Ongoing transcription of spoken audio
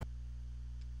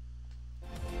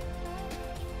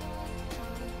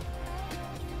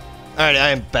Alright, I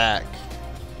am back.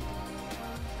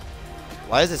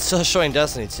 Why is it still showing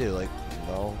Destiny 2? Like,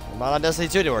 no, I'm not on Destiny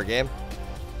 2 anymore, game.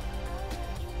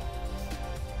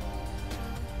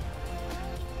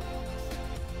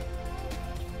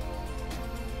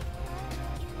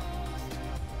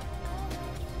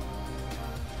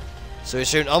 So we've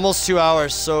streamed almost 2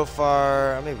 hours so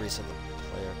far. Let me reset the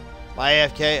player. My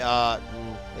AFK,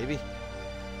 maybe.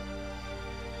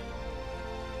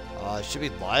 It should be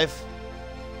live.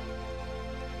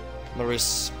 I'm gonna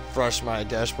refresh my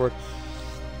dashboard.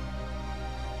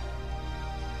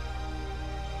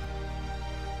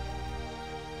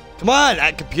 Come on,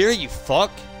 computer, you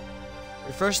fuck.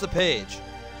 Refresh the page.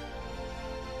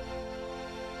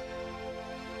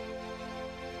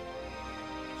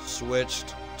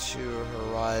 Switched to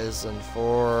Horizon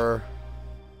 4.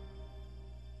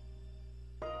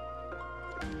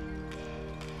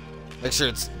 Make sure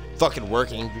it's fucking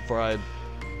working before I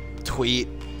tweet.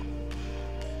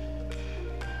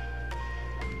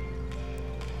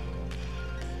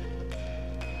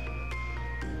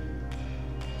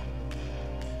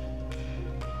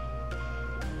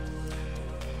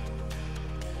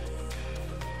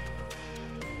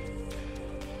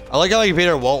 I like how my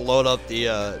computer won't load up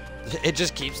the, it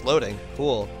just keeps loading.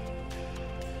 Cool.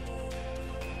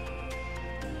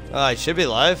 It should be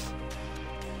live.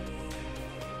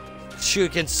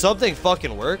 Shoot, can something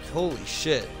fucking work? Holy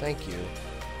shit, thank you.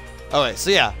 Alright, so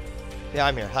yeah. Yeah,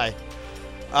 I'm here,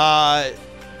 hi.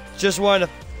 Just wanted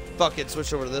to fucking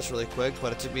switch over to this really quick,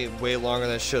 but it took me way longer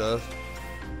than it should have.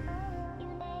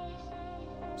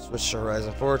 Switch to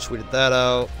Horizon 4, tweeted that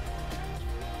out.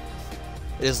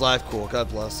 It is live, cool, God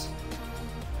bless.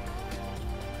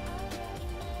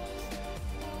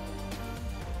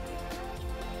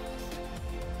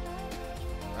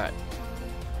 Alright.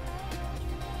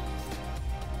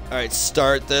 Alright,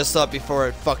 start this up before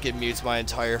it fucking mutes my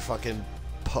entire fucking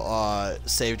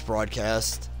saved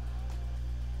broadcast.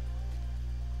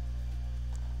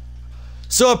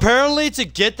 So apparently to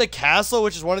get the castle,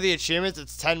 which is one of the achievements,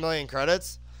 it's 10 million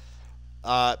credits.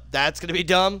 That's gonna be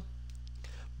dumb.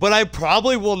 But I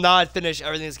probably will not finish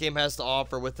everything this game has to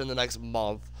offer within the next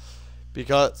month.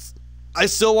 Because I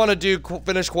still want to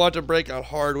finish Quantum Break on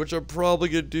hard, which I'm probably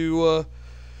going to do,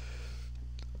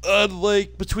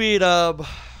 like, between, probably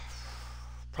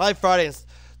Friday and...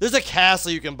 There's a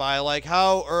castle you can buy, like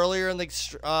how earlier in the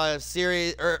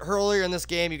series, or earlier in this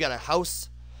game, you got a house.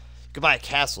 You can buy a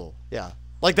castle, yeah.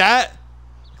 Like that,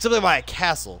 except I buy a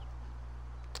castle.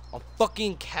 A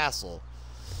fucking castle.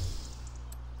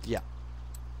 Yeah.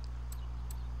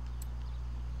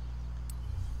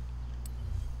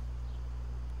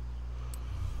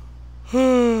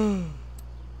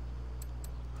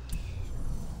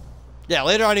 Yeah,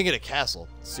 later on you get a castle.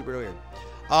 It's super weird.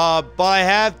 But I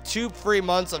have 2 free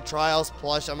months of trials,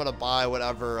 plus I'm gonna buy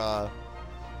whatever,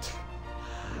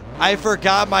 I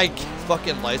forgot my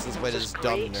fucking license plate, is dumb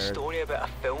nerd. There's a great story about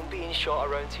a film being shot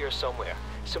around here somewhere.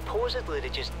 Supposedly they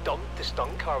just dumped the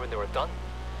stunt car when they were done.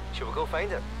 Should we go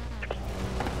find it?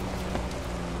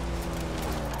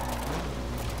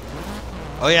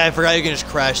 Oh yeah, I forgot you can just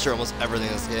crash through almost everything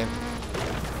in this game.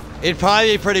 It'd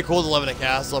probably be pretty cool to live in a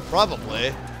castle,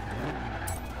 probably.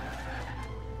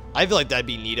 I feel like that'd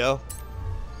be neato.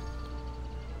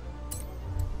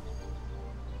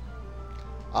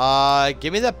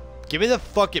 Give me the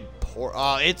fucking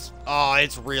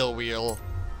it's real wheel.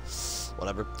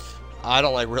 Whatever. I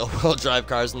don't like real-wheel drive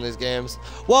cars in these games.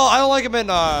 Well, I don't like them in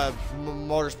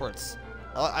motorsports.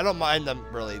 I don't mind them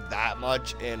really that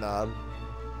much in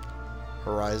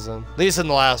Horizon. At least in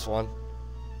the last one.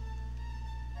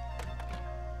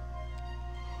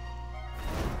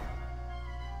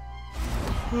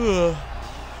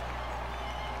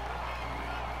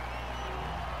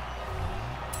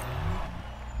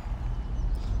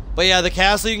 But yeah, the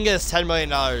castle you can get is $10 million.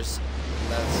 That's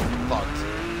fucked.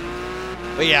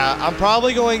 But yeah, I'm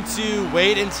probably going to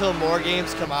wait until more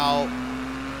games come out.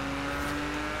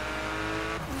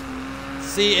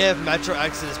 See if Metro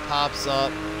Exodus pops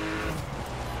up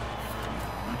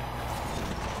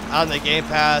on the Game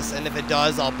Pass, and if it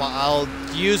does, I'll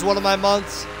use one of my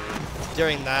months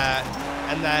during that.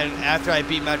 And then after I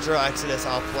beat Metro Exodus,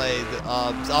 I'll play.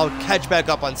 I'll catch back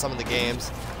up on some of the games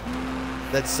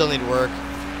that still need work.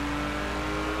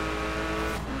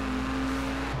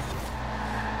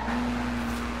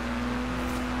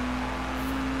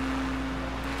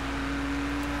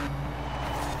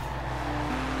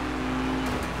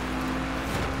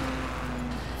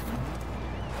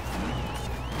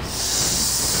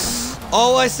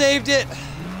 Oh, I saved it!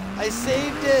 I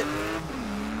saved it!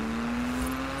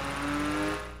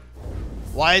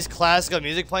 Why is classical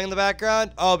music playing in the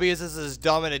background? Oh, because this is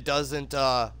dumb and it doesn't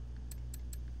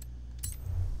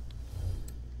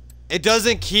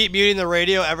keep muting the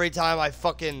radio every time I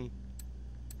fucking...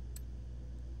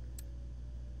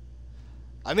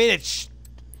 I mean,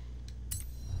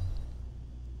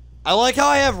 I like how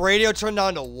I have radio turned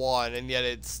down to 1 and yet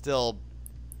it's still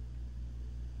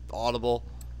audible.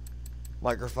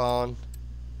 Microphone.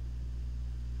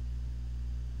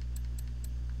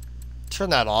 Turn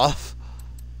that off.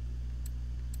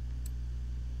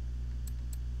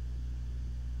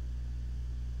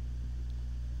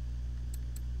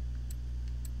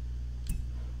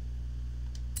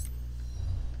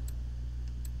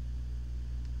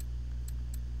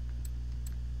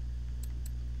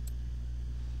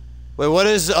 Wait, what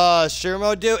does streamer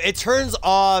mode do? It turns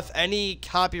off any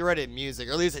copyrighted music,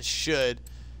 or at least it should.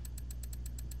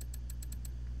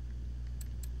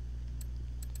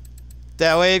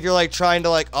 That way, if you're like trying to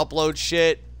like upload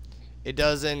shit, it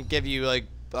doesn't give you like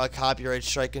a copyright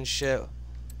strike and shit.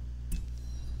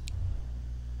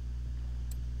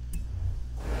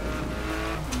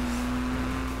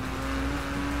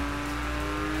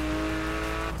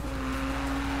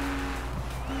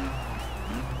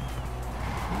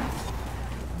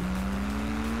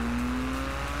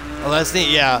 Oh, that's neat,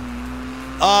 yeah.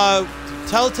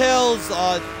 Telltale's,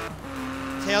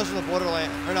 Tales from the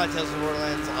Borderlands, or not Tales from the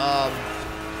Borderlands,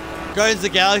 Guardians of the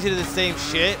Galaxy do the same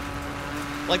shit.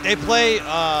 Like, they play,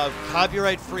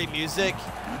 copyright-free music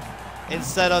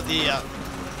instead of the,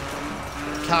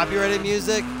 copyrighted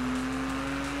music.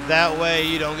 That way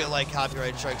you don't get, like,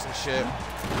 copyright strikes and shit.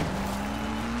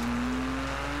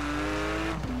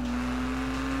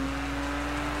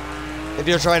 If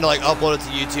you're trying to, like, upload it to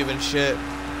YouTube and shit.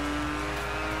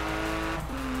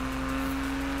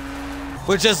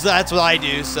 Which is, that's what I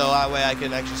do, so that way I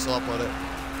can actually still upload it.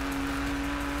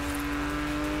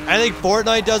 I think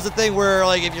Fortnite does the thing where,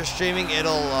 like, if you're streaming,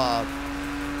 it'll,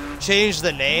 change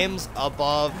the names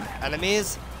above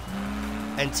enemies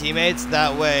and teammates.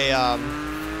 That way,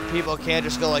 people can't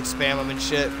just go, like, spam them and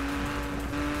shit.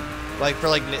 Like, for,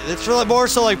 like, it's for, like, more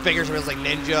so, like, bigger streamers, like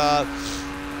Ninja,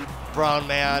 Brown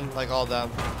Man, like, all of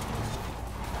them.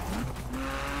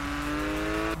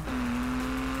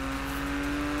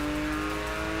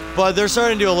 But they're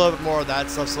starting to do a little bit more of that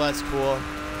stuff, so that's cool.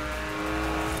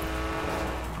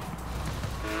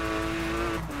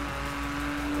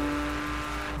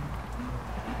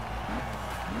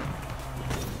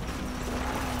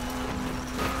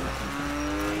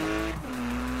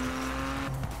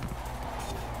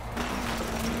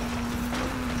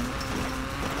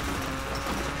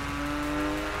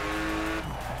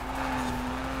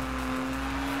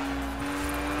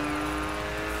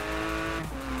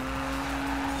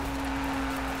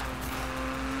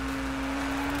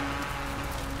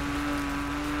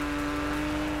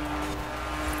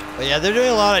 But yeah, they're doing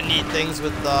a lot of neat things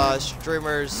with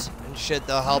streamers and shit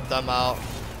that'll help them out.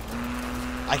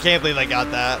 I can't believe I got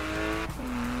that.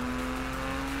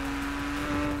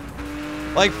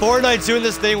 Like, Fortnite's doing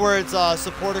this thing where it's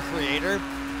support a creator.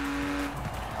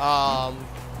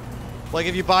 Like,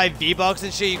 if you buy V-Bucks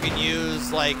and shit, you can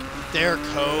use, like, their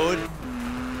code.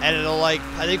 And it'll, like,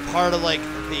 I think part of, like,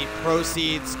 the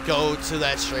proceeds go to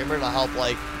that streamer to help,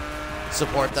 like,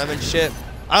 support them and shit.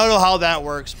 I don't know how that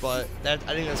works, but I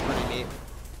think that's pretty neat.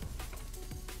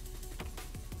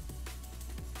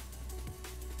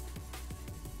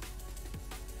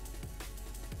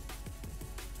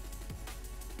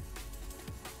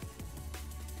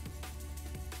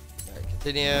 Alright,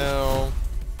 continue.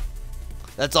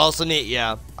 That's also neat,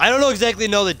 yeah. I don't exactly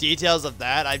know the details of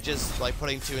that. I'm just like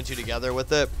putting 2 and 2 together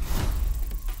with it.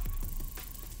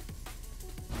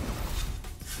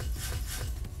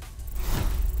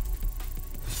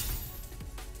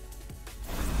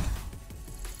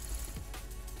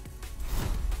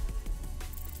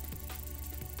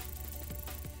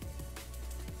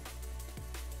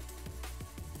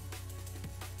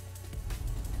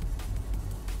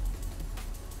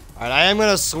 Alright, I am going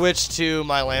to switch to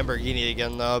my Lamborghini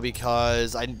again, though,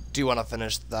 because I do want to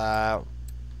finish that.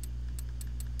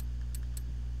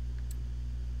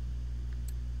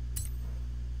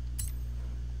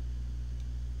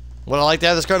 Would I like to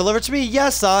have this car delivered to me?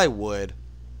 Yes, I would.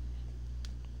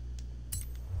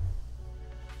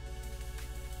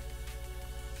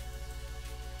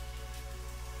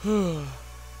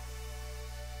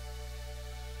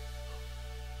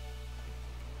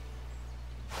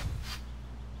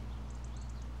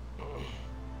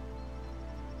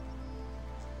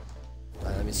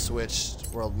 Let me switch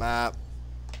world map.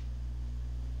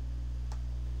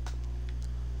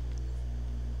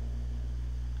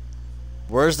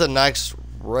 Where's the next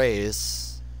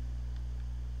race?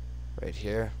 Right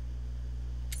here.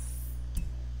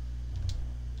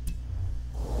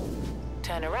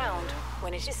 Turn around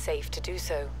when it is safe to do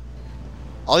so.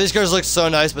 All these cars look so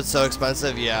nice, but so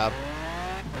expensive. Yeah.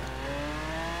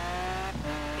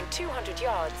 In 200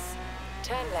 yards,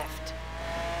 turn left.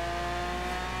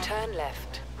 Turn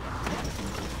left.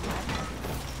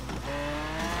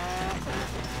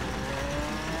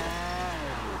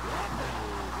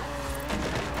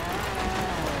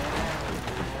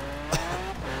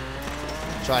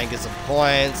 Try and get some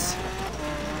points.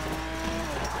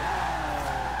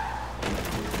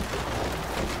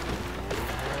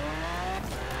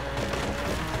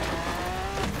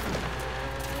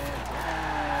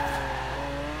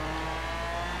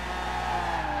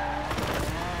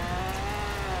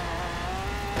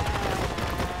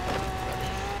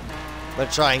 I'm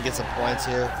gonna try and get some points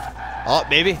here. Oh,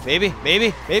 maybe.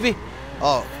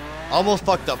 Oh, almost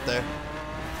fucked up there.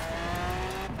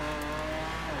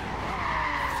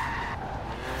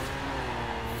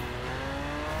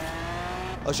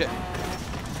 Oh shit.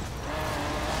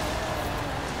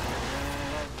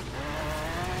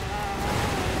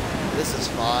 This is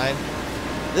fine.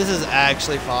 This is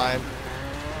actually fine.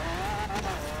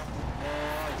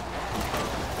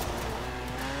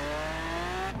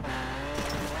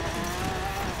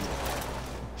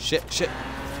 Shit.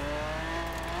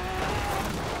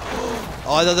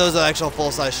 Oh, I thought that was an actual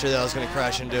full-size tree that I was gonna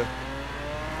crash into.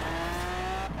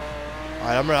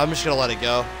 Alright, I'm just gonna let it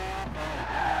go.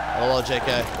 Hello, JK.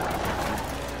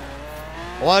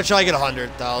 I want to try and get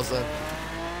 100,000.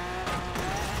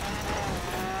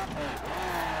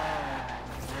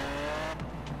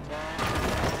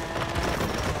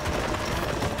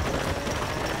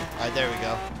 Alright, there we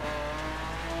go.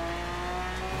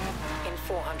 In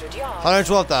 400 yards.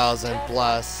 112,000,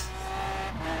 bless.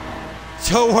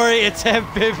 Don't worry, it's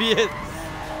amphibious.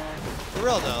 For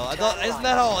real though, I thought, isn't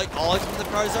that how like all expensive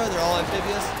cars are? They're all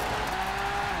amphibious.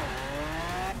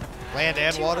 Land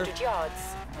and water. 200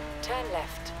 yards. Turn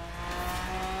left.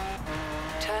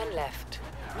 Turn left.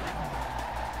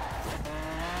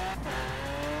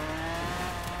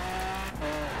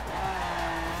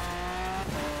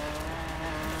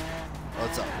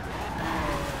 What's up?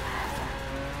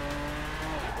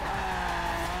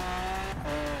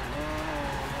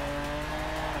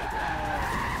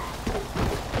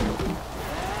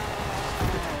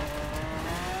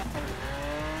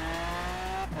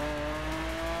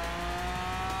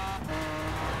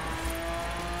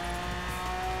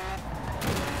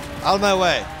 Out of my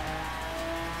way.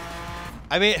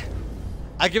 I mean,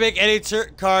 I can make any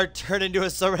car turn into a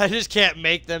summer. I just can't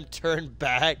make them turn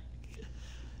back.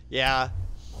 Yeah.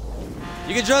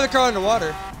 You can drive the car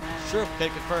underwater. Sure, can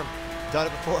confirm. Done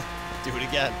it before. Do it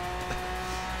again.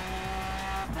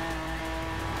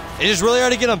 It's just really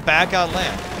hard to get them back on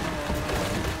land.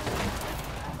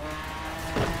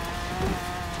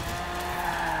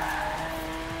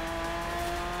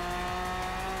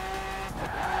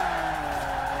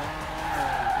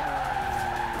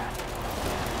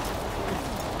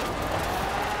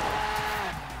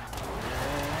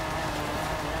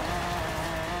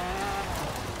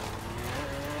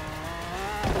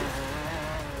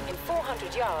 In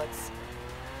 400 yards,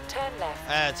 turn left.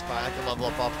 That's fine. I can level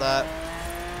up off that.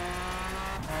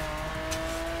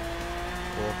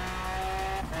 Cool.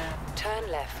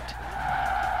 Turn left.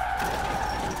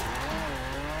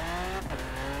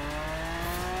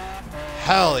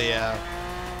 Hell yeah.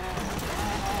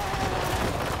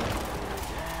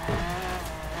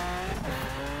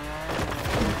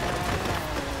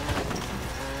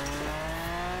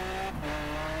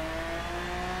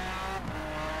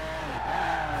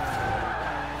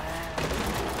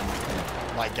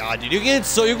 My God, dude, you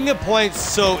can get points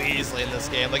so easily in this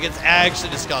game. Like, it's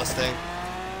actually disgusting.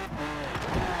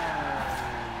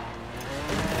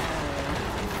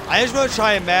 I just want to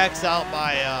try and max out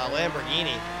my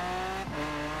Lamborghini.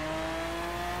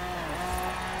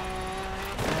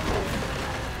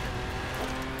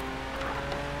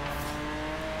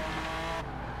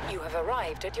 You have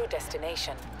arrived at your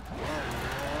destination.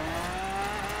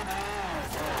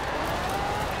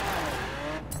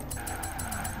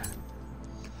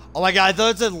 Oh my God, I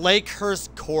thought it said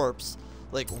Lakehurst Corpse.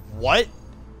 Like, what?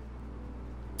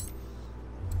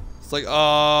 It's like,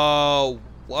 oh,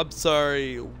 I'm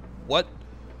sorry. What?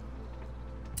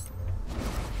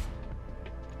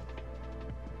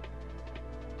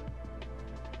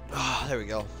 Ah, there we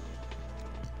go.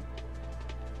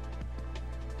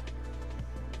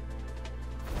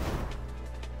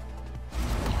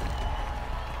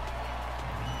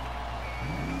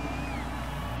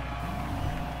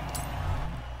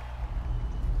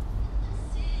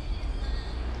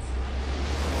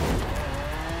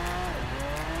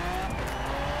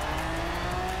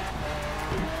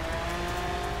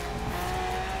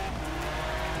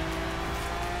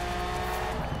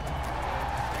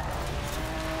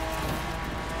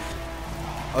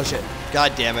 Oh shit.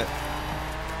 God damn it.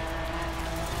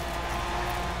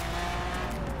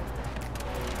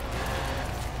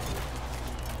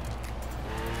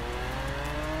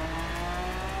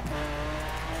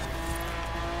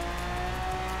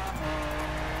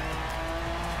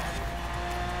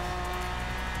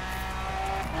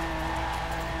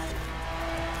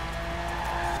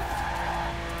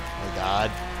 God.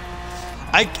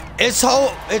 It's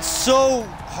so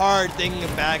hard thinking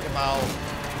back about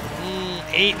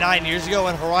 8-9 years ago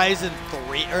when Horizon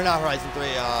 3 or not Horizon 3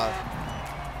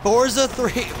 Forza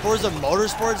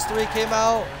Motorsports 3 came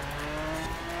out.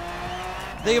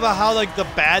 Think about how like the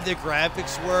bad the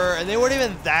graphics were, and they weren't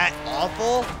even that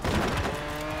awful,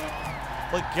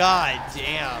 but god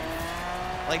damn,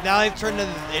 like now they've turned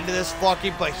into this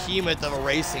fucking behemoth of a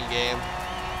racing game.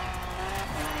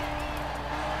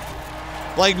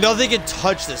 Like, nothing can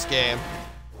touch this game.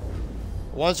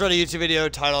 Once read a YouTube video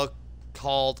title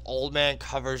called Old Man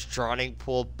Covers Drowning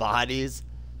Pool Bodies.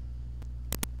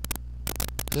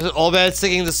 Is it Old Man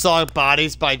singing the song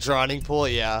Bodies by Drowning Pool?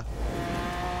 Yeah.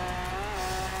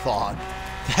 Fuck.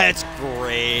 That's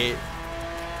great.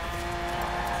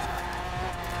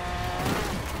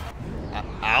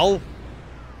 Ow.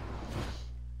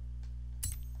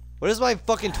 What is my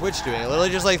fucking Twitch doing? I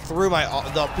literally just like threw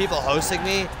the people hosting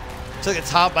me to the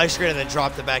top of my screen and then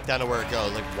dropped it back down to where it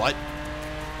goes. Like, what?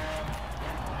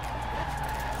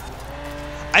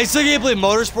 I still can't believe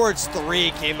Motorsports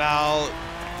 3 came out.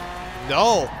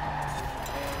 No.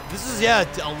 This is, yeah,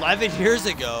 11 years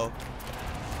ago.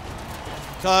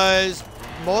 Because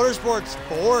Motorsports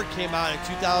 4 came out in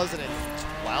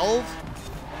 2012?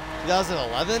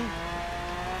 2011?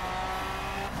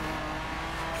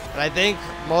 And I think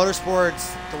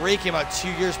Motorsports 3 came out 2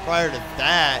 years prior to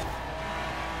that.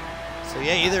 So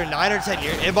yeah, either 9 or 10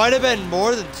 years. It might have been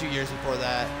more than 2 years before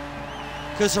that.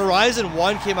 Because Horizon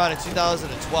 1 came out in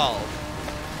 2012.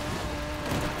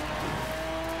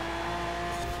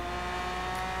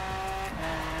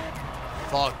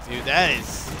 Fuck, dude, that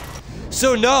is...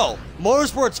 So no,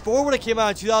 Motorsports 4 would have came out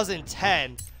in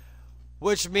 2010,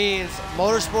 which means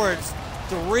Motorsports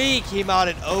 3 came out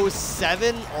in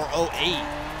 07 or 08.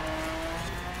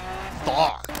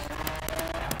 Fuck.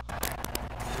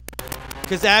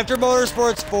 Because after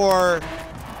Motorsports 4,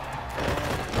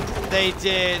 they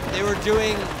were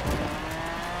doing,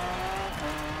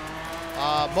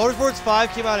 Motorsports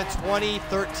 5 came out in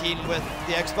 2013 with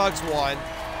the Xbox One.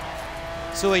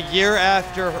 So a year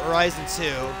after Horizon 2.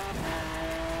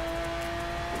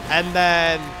 And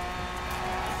then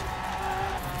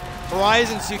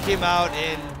Horizon 2 came out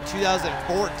in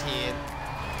 2014.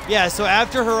 Yeah, so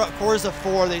after Forza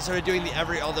 4, they started doing the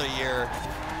every other year.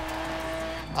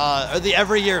 Or the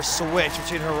every year switch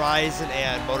between Horizon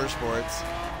and Motorsports.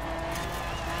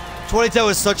 2010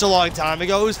 was such a long time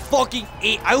ago. It was fucking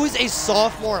 8. I was a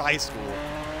sophomore in high school.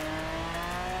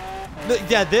 No,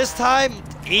 yeah, this time,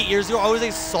 8 years ago, I was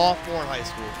a sophomore in high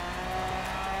school.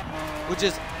 Which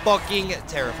is fucking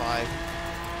terrifying.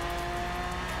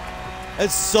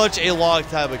 That's such a long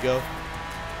time ago.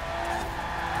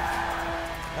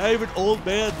 I'm an old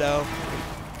man now.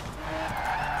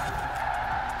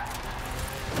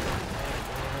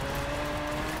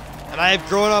 And I have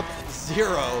grown up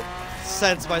zero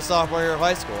since my sophomore year of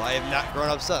high school. I have not grown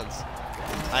up since.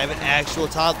 I am an actual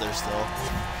toddler still.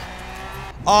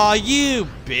 Aw, you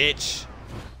bitch.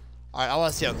 Alright, I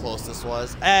want to see how close this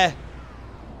was. I'll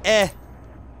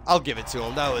give it to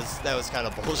him. That was kind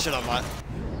of bullshit on my...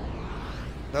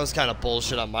 That was kind of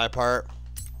bullshit on my part.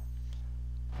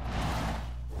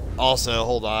 Also,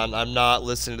 hold on. I'm not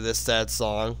listening to this sad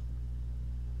song.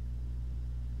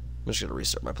 I'm just gonna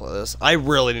restart my playlist. I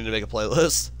really need to make a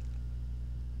playlist.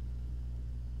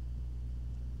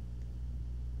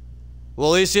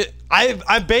 Well, at least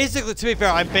I'm basically, to be fair,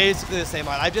 I'm basically the same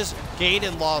height. I've just gained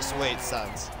and lost weight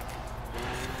since.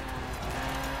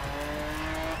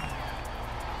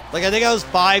 Like, I think I was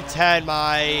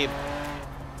 5'10",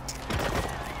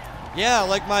 yeah,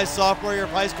 like my sophomore year of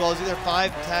high school, I was either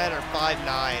 5'10" or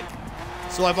 5'9".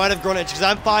 So I might have grown inches, because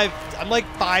I'm like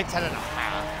 5'10" and a half.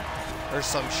 Or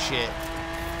some shit.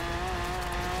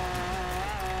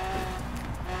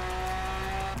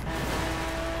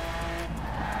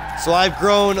 So I've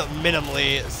grown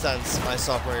minimally since my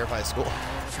sophomore year of high school.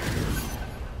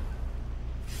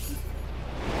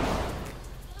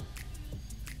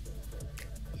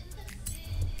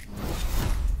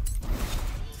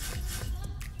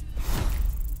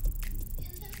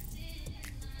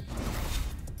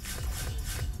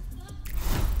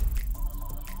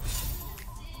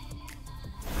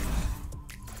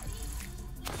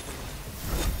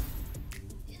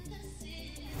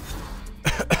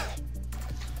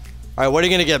 Alright, what are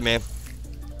you gonna give me?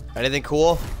 Anything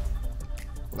cool?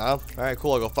 No? Alright,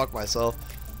 cool. I'll go fuck myself.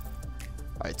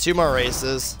 Alright, 2 more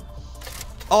races.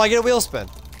 Oh, I get a wheel spin.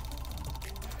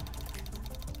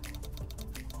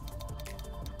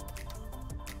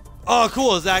 Oh,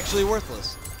 cool. It's actually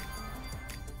worthless.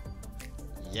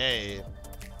 Yay.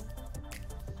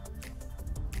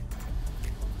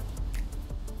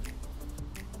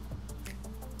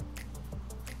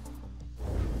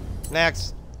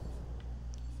 Next.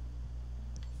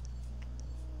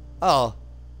 Oh.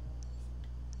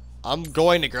 I'm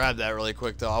going to grab that really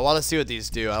quick, though. I want to see what these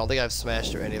do. I don't think I've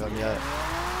smashed through any of them yet.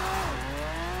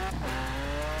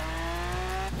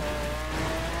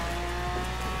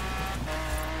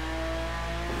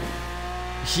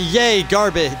 Yay,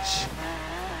 garbage.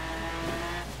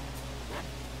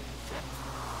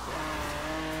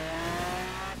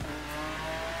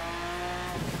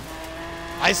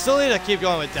 I still need to keep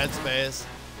going with Dead Space.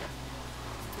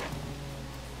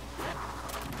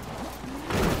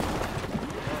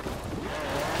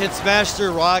 Can smash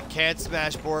through rock, can't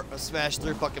smash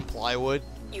through fucking plywood.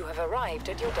 You have arrived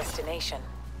at your destination.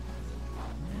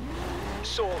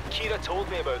 So, Kira told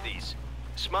me about these.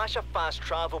 Smash a fast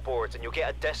travel board and you'll get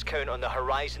a discount on the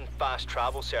Horizon Fast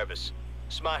Travel service.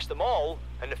 Smash them all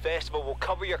and the festival will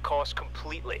cover your costs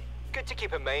completely. Good to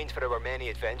keep in mind for our many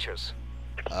adventures.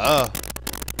 Oh.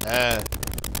 Yeah.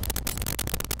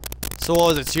 So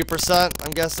what was it, 2%,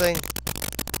 I'm guessing?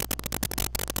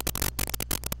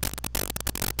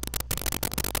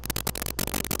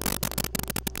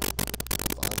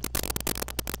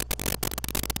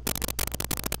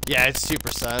 Yeah, it's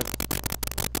 2%.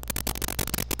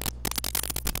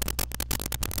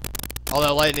 Oh,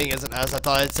 that lightning isn't S. I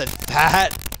thought it said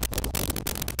fat.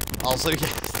 Also,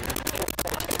 yes.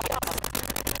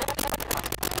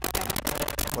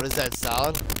 What is that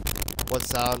sound? What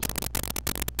sound?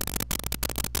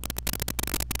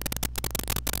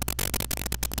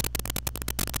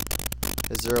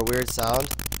 Is there a weird sound?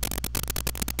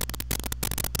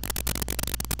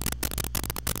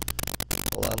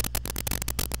 Hold on.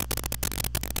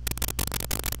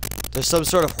 There's some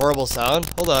sort of horrible sound?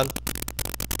 Hold on.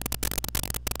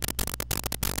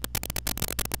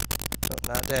 Oh,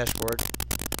 not dashboard.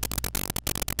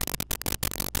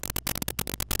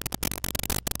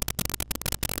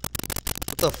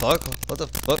 What the fuck? What the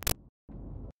fuck?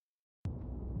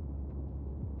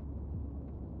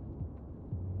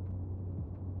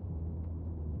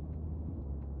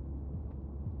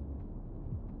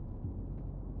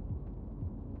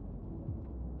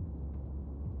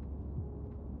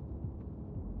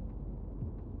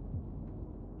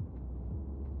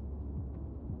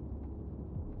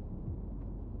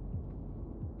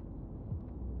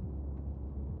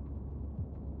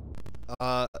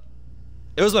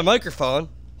 It was my microphone.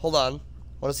 Hold on.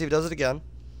 Want to see if it does it again.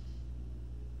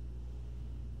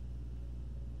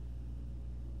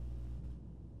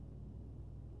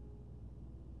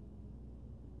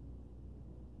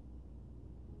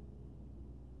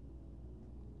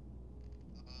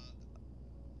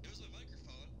 It was my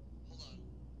microphone. Hold on.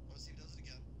 Want to see if it does it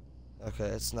again.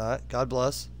 Okay, it's not. God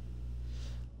bless.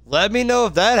 Let me know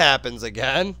if that happens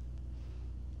again.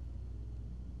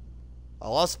 I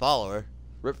lost follower.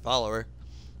 Rip follower.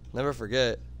 Never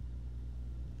forget.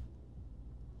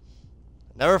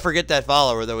 Never forget that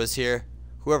follower that was here.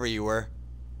 Whoever you were.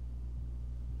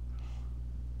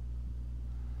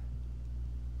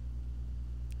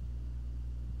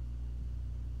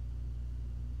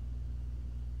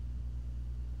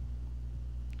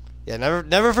 Yeah,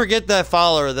 never forget that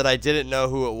follower that I didn't know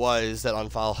who it was that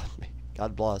unfollowed me.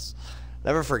 God bless.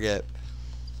 Never forget.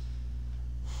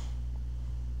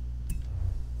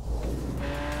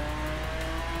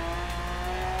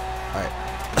 Alright.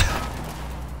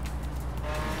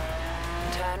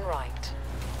 Turn right.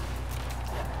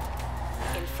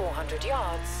 In 400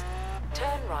 yards,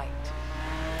 turn right.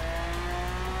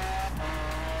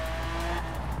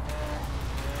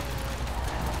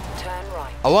 Turn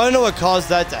right. I want to know what caused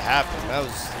that to happen.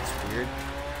 That's weird.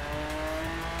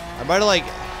 I might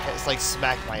have like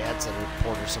smacked my headset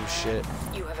report or some shit.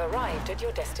 You have arrived at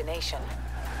your destination.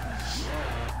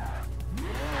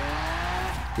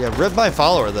 Yeah, rip my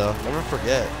follower though. Never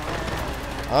forget.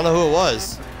 I don't know who it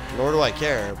was, nor do I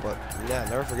care, but yeah,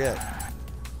 never forget.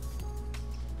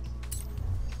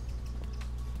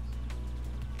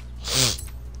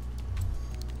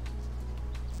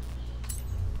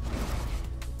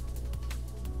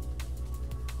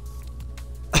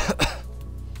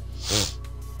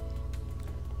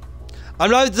 I'm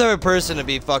not the type of person to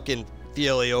be fucking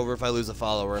feely over if I lose a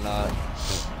follower or not.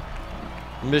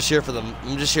 I'm just here for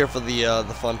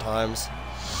the fun times.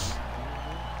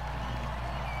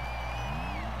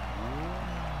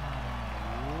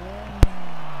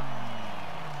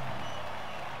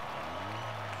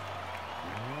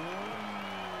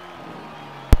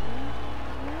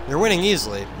 winning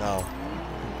easily. No.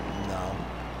 No.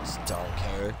 Just don't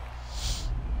care.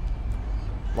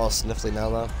 I'm all sniffly now,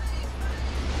 though.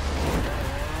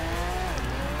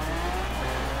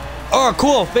 Oh,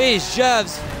 cool. Phase,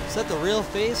 Jevs. Is that the real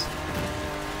Phase?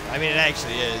 I mean, it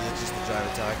actually is. It's just the driver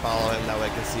tag. I follow him. That way I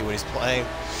can see what he's playing.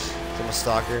 I'm a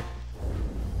stalker.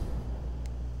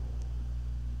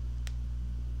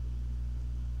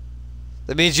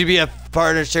 That means you'd be a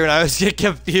partner streamer and I always get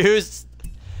confused.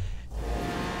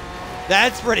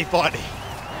 That's pretty funny.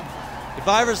 If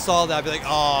I ever saw that, I'd be like,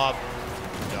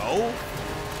 no.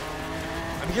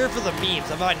 I'm here for the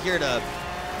memes. I'm not here to...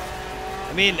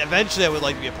 I mean, eventually I would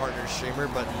like to be a partner streamer,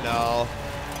 but no.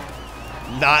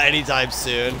 Not anytime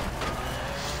soon.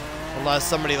 Unless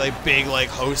somebody, like, big, like,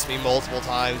 hosts me multiple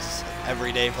times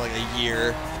every day for, like, a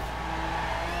year.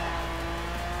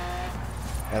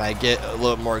 And I get a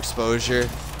little more exposure.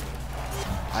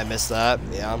 I miss that,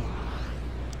 yeah.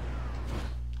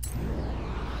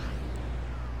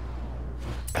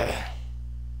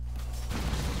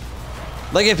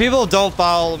 Like, if people don't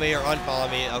follow me or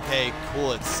unfollow me, okay,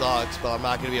 cool, it sucks, but I'm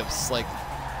not gonna be, like,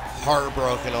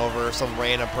 heartbroken over some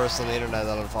random person on the internet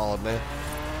that unfollowed me.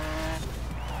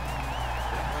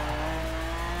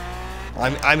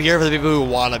 I'm here for the people who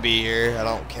want to be here. I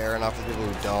don't care enough for the people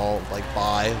who don't. Like,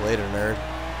 bye. Later, nerd.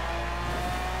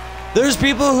 There's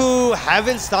people who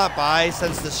haven't stopped by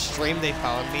since the stream they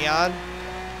found me on.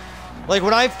 Like,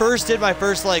 when I first did my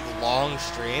first, like, long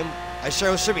stream, I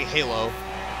was streaming Halo.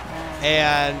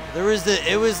 And there was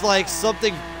it was like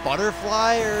something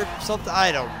butterfly or something.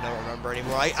 I don't remember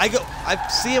anymore. I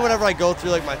see it whenever I go through,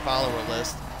 like, my follower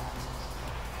list.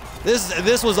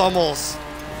 This was almost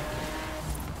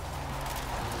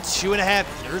 2.5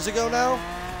 years ago now.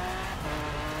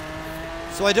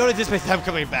 So I don't anticipate them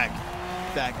coming back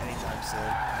anytime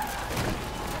soon.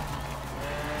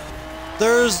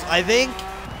 There's, I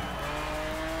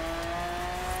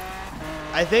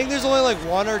think there's only like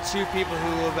 1 or 2 people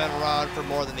who have been around for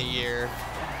more than a year.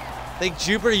 I think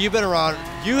Jupiter, you've been around.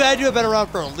 You had to have been around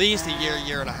for at least a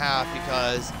year and a half,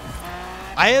 because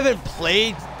I haven't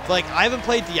played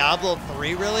Diablo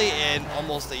 3 really in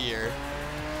almost a year.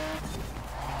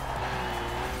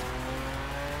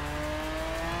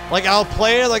 Like, I'll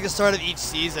play it like the start of each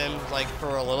season, like,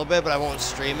 for a little bit, but I won't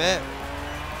stream it.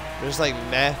 Just like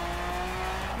meh.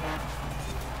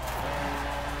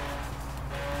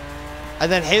 And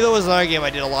then Halo was another game I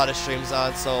did a lot of streams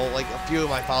on, so, like, a few of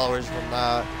my followers from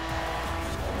that.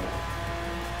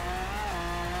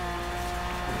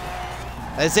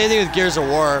 And same thing with Gears of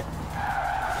War.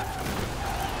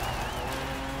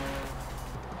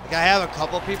 Like, I have a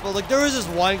couple people. Like, there was this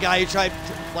one guy who tried,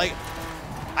 like,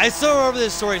 I still remember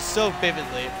this story so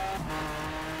vividly.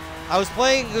 I was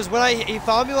playing, it was when he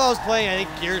found me while I was playing, I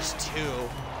think, Gears 2.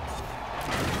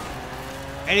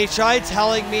 And he tried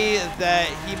telling me that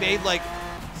he made like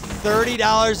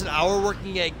 $30 an hour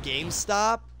working at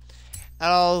GameStop. And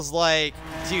I was like,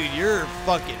 dude, you're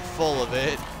fucking full of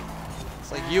it.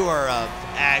 It's like, you are an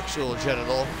actual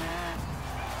genital.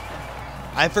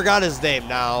 I forgot his name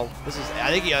now. I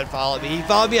think he unfollowed me. He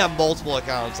followed me on multiple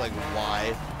accounts. Like,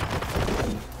 why?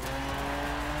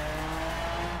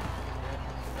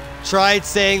 Tried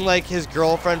saying, like, his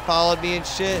girlfriend followed me and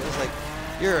shit. It was like,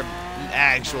 you're an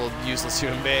actual useless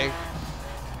human being.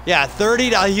 Yeah,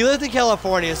 $30. He lived in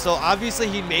California, so obviously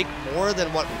he'd make more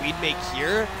than what we'd make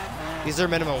here, because their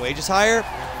minimum wage is higher.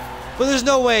 But there's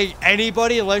no way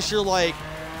anybody, unless you're like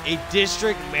a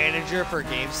district manager for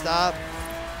GameStop,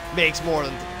 makes more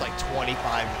than like $25,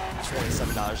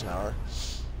 $27 an hour.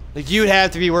 Like, you'd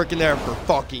have to be working there for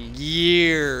fucking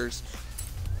years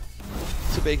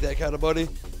to make that kind of money.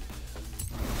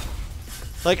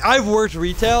 Like, I've worked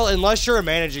retail. Unless you're a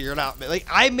manager, you're not. Like,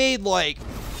 I made like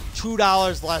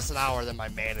 $2 less an hour than my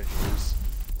managers.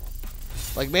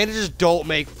 Like, managers don't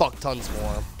make fuck tons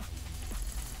more.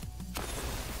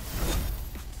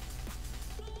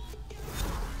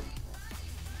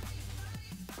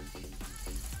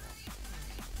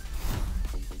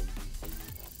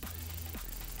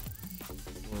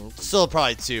 Still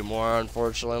probably 2 more,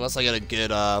 unfortunately, unless I get a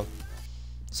good,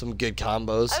 some good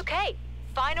combos. Okay,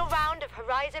 final round of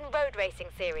Horizon Road Racing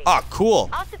Series. Ah, cool.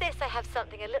 After this, I have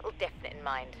something a little different in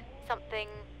mind. Something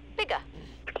bigger.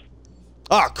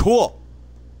 Ah, cool.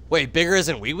 Wait, bigger as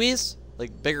in wee-wees?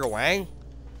 Like, bigger wang? Are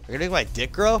you gonna make my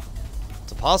dick grow?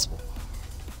 It's impossible.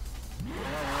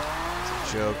 It's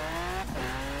a joke.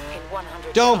 In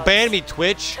 100 Don't yards, ban me,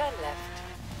 Twitch. turn left.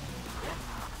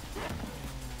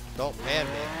 Don't ban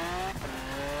me.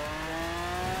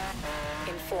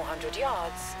 In 400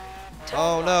 yards, turn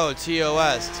Oh right. no,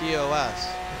 TOS, TOS.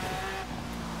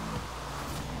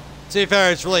 To be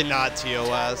fair, it's really not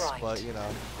TOS, but you know.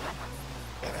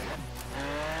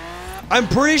 I'm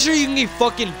pretty sure you can get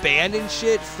fucking banned and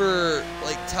shit for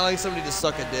like telling somebody to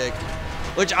suck a dick,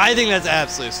 which I think that's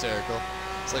absolutely hysterical.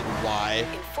 It's like, why?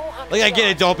 Like, I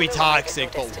get it, don't be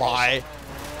toxic, but why?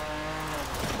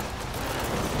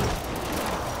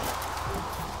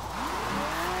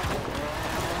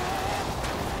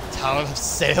 Town of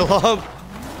Salem?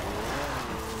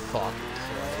 Fuck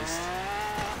Christ.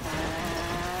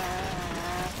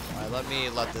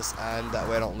 Alright, let this end, that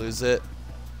way I don't lose it.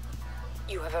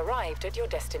 You have arrived at your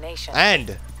destination.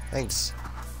 End! Thanks.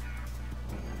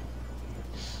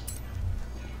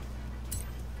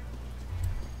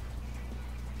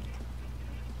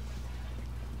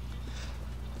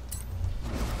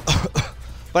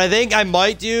 But I think I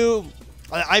might do...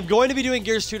 I'm going to be doing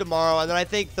Gears 2 tomorrow, and then I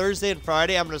think Thursday and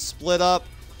Friday I'm going to split up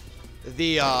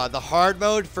the hard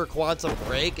mode for Quantum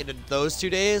Break into those 2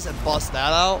 days and bust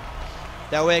that out.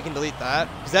 That way I can delete that,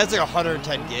 because that's like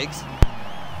 110 gigs.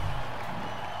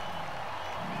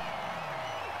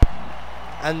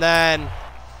 And then...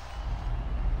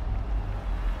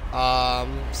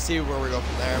 see where we go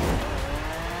from there.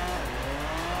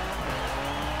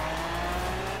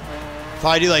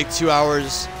 Probably do like 2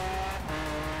 hours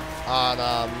on,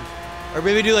 or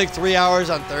maybe do like 3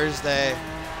 hours on Thursday.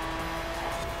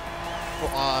 2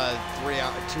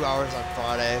 hours on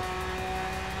Friday.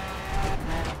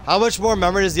 How much more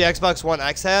memory does the Xbox One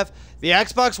X have? The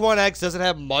Xbox One X doesn't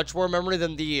have much more memory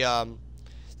than the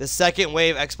second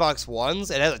wave Xbox Ones.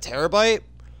 It has a terabyte.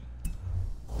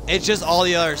 It's just all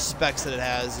the other specs that it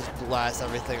has just blast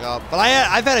everything up. But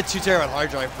I've had a 2 terabyte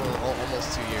hard drive for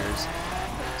almost 2 years.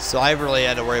 So I haven't really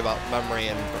had to worry about memory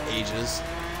in ages.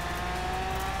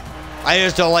 I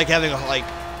just don't like having like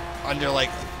under like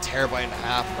a terabyte and a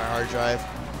half of my hard drive.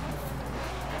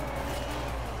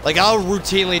 Like I'll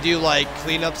routinely do like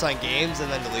cleanups on games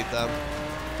and then delete them.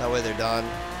 That way they're done.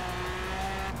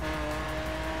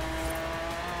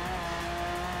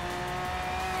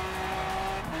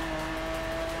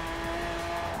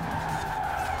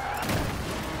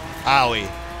 Owie.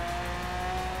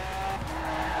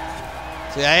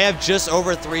 So yeah, I have just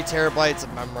over 3 terabytes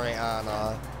of memory on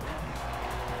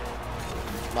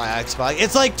my Xbox.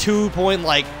 It's like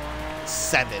 2.7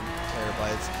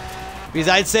 terabytes. Because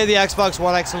I'd say the Xbox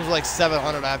One X was like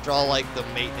 700 after all like the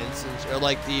maintenance and, or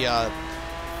like the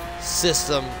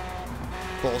system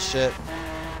bullshit.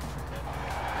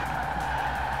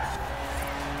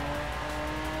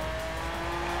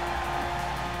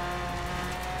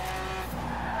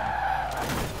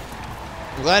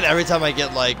 I'm glad every time I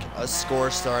get like a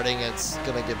score starting, it's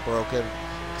gonna get broken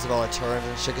because of all the turns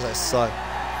and shit. Because I suck.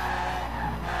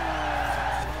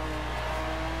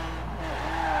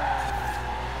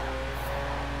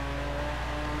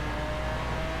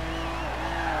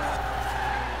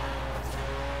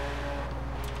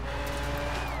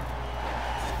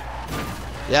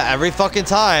 Yeah, every fucking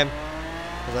time,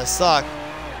 because I suck.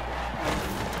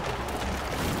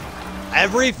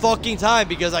 Every fucking time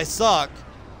because I suck.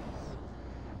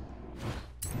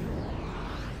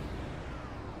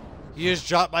 You just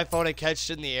dropped my phone and catched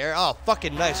it in the air? Oh,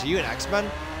 fucking nice. Are you an X-Men?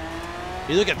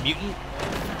 You look at mutant?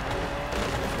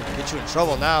 Get you in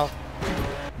trouble now.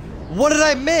 What did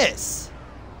I miss?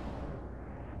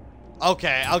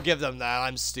 Okay, I'll give them that.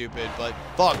 I'm stupid, but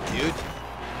fuck, dude.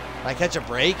 Can I catch a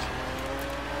break?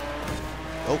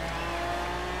 Nope.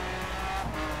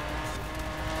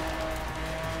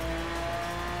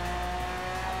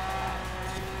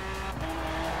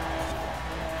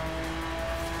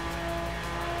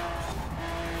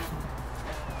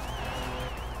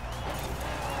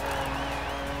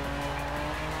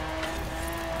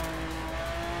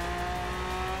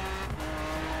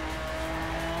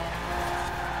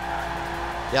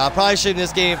 Yeah, I'll probably shoot in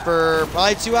this game for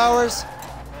probably 2 hours,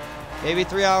 maybe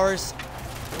 3 hours.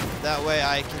 That way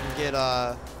I can get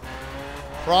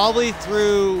probably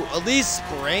through at least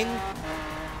spring,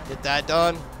 get that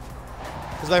done.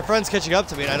 Because my friend's catching up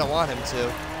to me and I don't want him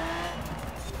to.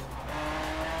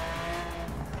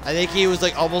 I think he was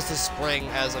like almost to spring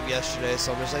as of yesterday,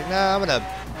 so I'm just like, nah, I'm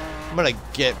gonna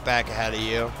get back ahead of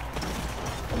you.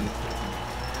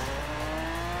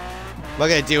 I'm not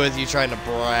gonna deal with you trying to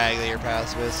brag that you're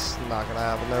pacifist. Not gonna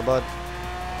happen there, bud.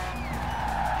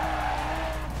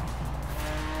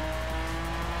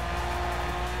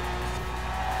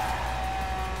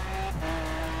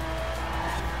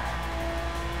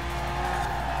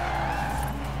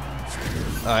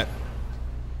 All right.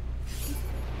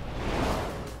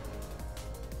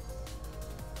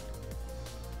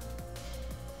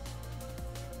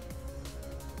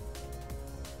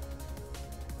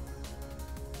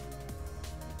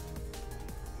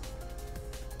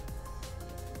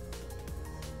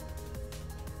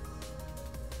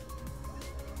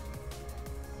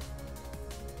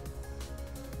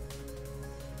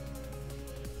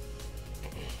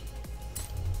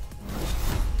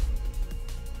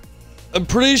 I'm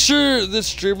pretty sure this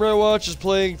streamer I watch is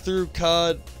playing through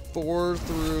COD 4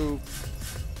 through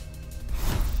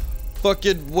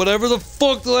fucking whatever the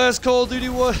fuck the last Call of Duty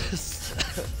was.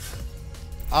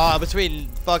 Between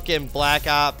fucking Black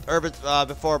Ops, or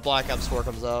before Black Ops 4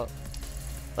 comes out.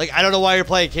 Like, I don't know why you're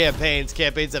playing campaigns.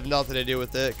 Campaigns have nothing to do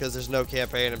with it, because there's no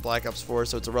campaign in Black Ops 4,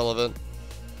 so it's irrelevant.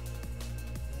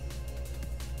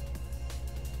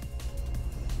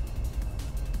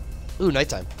 Ooh,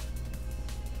 nighttime.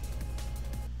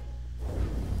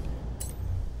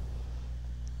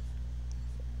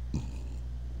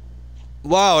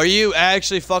 Wow, are you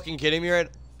actually fucking kidding me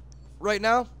right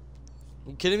now?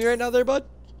 You kidding me right now there, bud?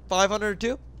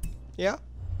 502? Yeah?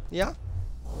 Yeah?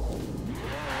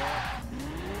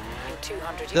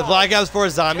 200 The Black Ops 4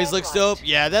 zombies looks dope.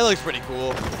 Yeah, that looks pretty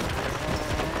cool.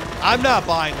 I'm not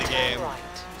buying the game,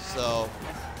 so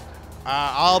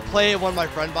I'll play it when my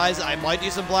friend buys it. I might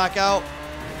do some Blackout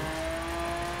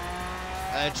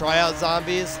and try out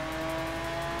zombies,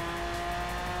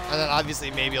 and then obviously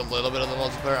maybe a little bit of the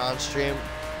multiplayer on stream,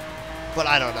 but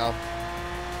I don't know.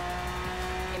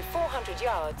 In 400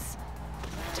 yards,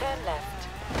 turn left.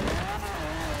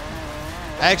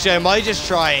 Actually, I might just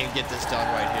try and get this done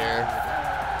right here.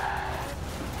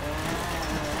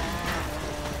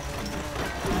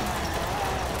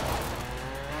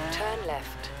 Turn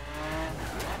left.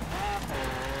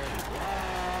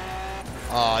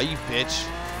 Aw, you bitch.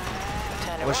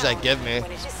 Turn What should that around give me?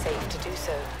 when it is safe to do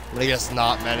so. I'm gonna guess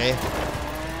not many.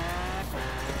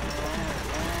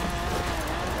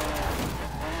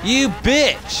 You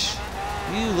bitch!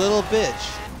 You little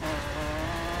bitch.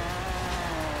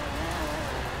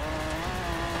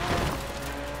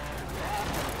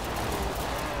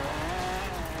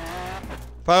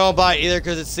 Probably won't buy it either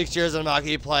because it's 6 years and I'm not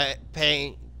gonna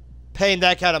be paying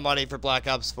that kind of money for Black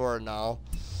Ops 4 now.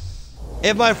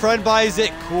 If my friend buys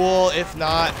it, cool. If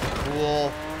not,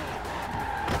 cool.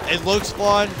 It looks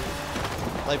fun,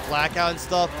 like Blackout and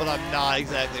stuff, but I'm not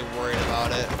exactly worried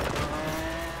about it.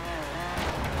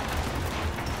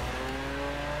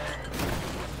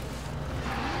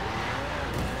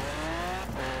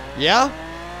 Yeah?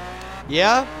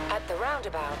 Yeah? At the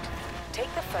roundabout,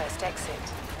 take the first exit.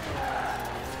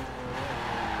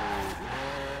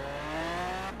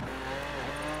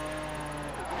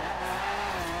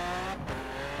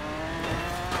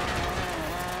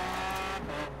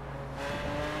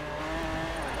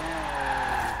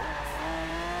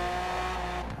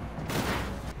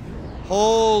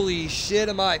 Holy shit,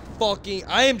 I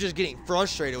am just getting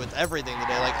frustrated with everything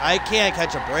today. Like, I can't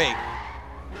catch a break.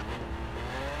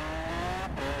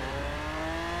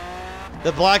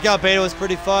 The Blackout beta was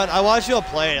pretty fun. I watched you all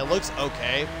play it. It looks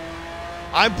okay.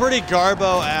 I'm pretty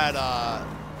garbo at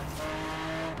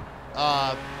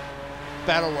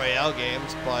Battle Royale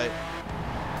games, but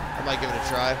I might give it a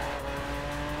try.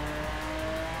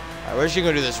 Alright, we're just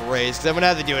gonna do this race, because I'm gonna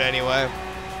have to do it anyway.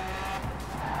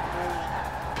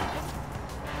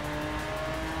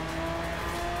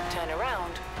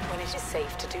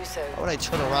 Safe to do so. How would I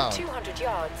turn around? 200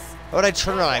 yards. How would I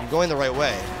turn around? I'm going the right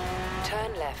way.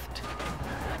 Turn left.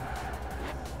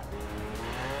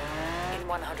 In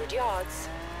 100 yards,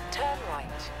 turn right.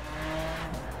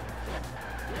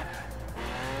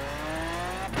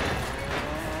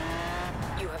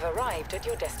 You have arrived at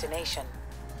your destination.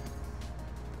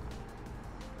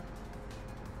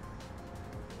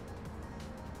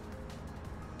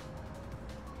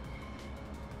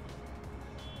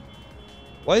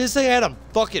 Why did it say I had a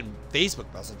fucking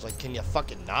Facebook message? Like, can you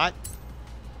fucking not?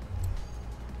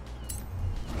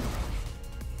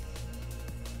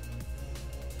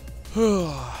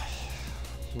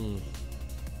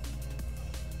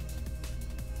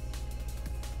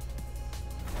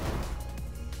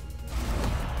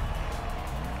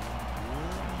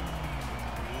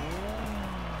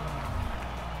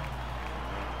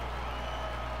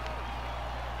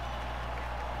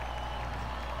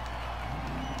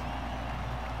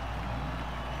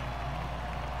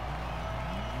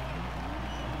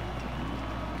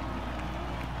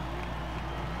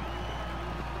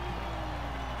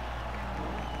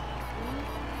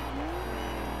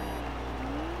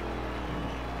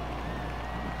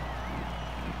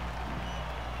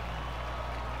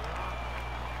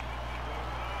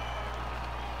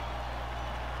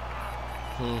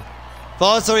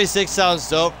 Fallout 76 sounds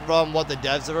dope from what the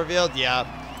devs have revealed. Yeah.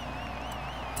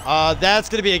 That's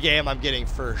going to be a game I'm getting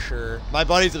for sure. My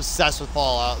buddy's obsessed with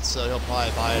Fallout, so he'll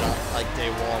probably buy it on like day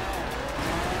one.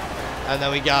 And then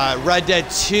we got Red Dead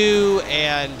 2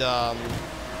 and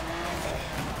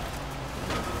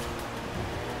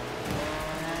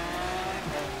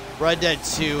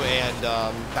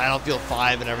Battlefield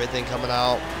 5 and everything coming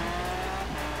out.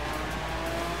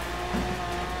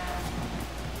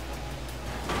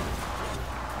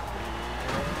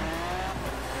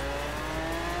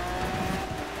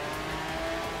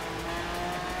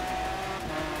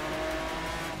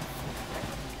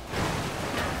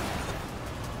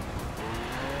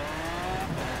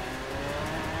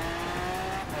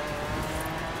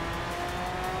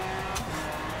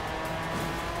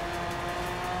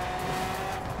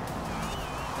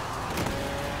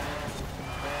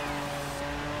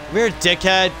 Come here,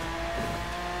 dickhead.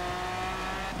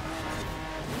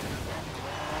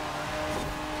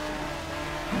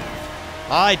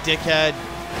 Hi, dickhead.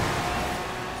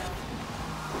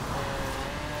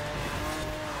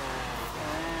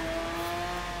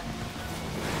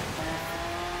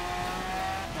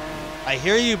 I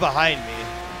hear you behind me.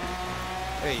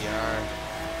 There you are.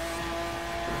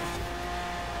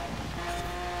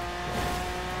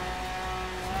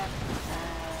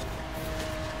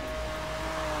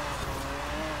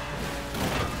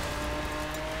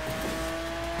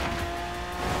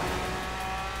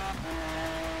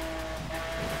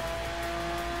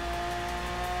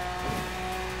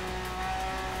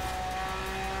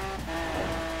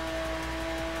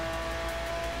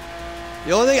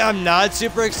 The only thing I'm not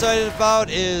super excited about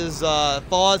is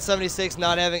Fallout 76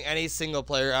 not having any single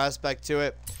player aspect to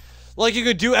it. Like, you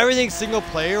could do everything single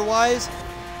player wise,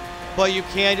 but you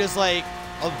can't just like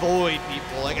avoid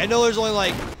people. Like, I know there's only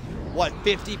like, what,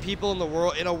 50 people in the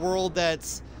world, in a world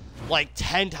that's like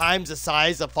 10 times the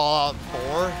size of Fallout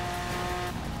 4.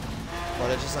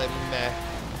 But it's just like, meh.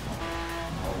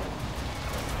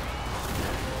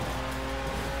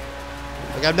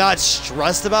 Like, I'm not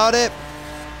stressed about it.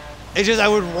 It's just I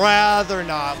would rather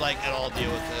not, like, at all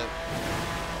deal with it.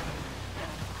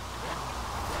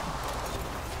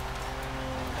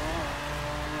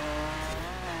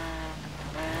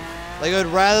 Like, I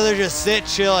would rather just sit,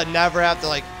 chill, and never have to,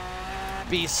 like,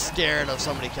 be scared of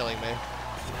somebody killing me.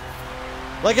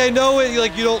 Like, I know it,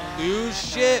 like, you don't lose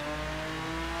shit.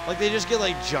 Like, they just get,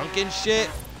 like, junk and shit.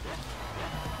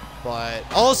 But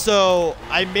also,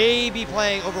 I may be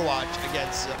playing Overwatch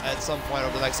against at some point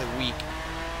over the next, like, week.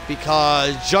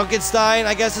 Because Junkenstein,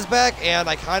 I guess, is back, and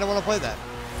I kind of want to play that.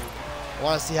 I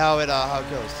want to see how it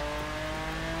goes.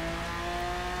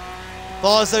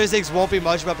 Fallout 76 won't be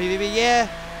much about PvP. Yeah,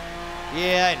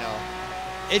 I know.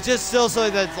 It's just still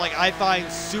something that's like I find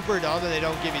super dumb that they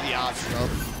don't give you the option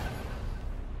of.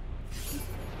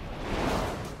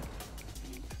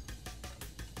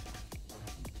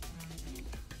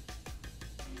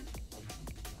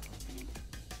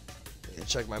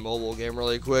 Check my mobile game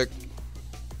really quick.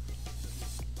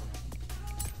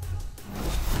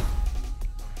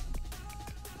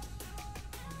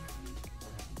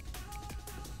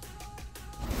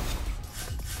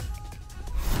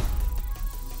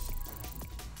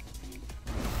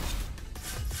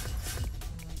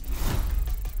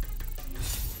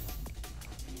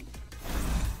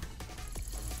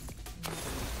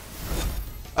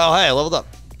 Oh, hey, I leveled up.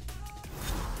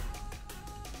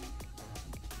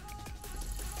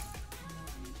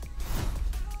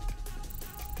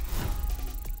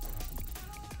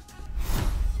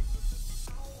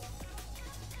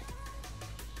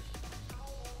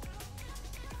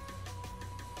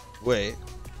 Wait.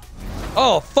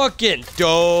 Oh, fucking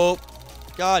dope.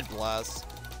 God bless.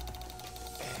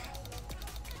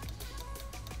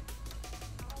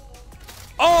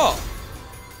 Oh!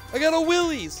 I got a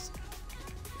Willys.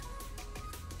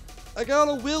 I got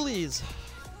a Willys.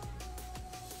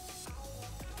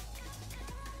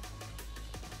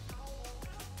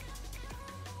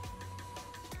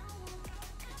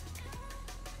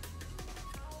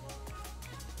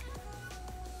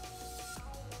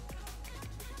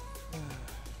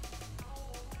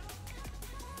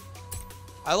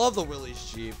 I love the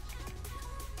Willys Jeep.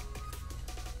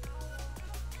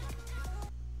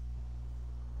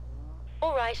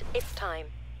 All right, it's time.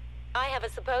 I have a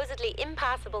supposedly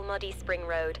impassable muddy spring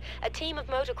road, a team of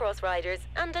motocross riders,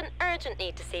 and an urgent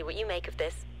need to see what you make of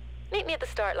this. Meet me at the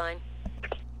start line.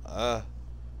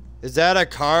 Is that a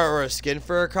car or a skin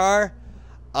for a car?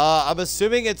 I'm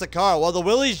assuming it's a car. Well, the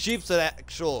Willys Jeep's an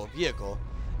actual vehicle.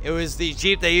 It was the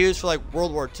Jeep they used for like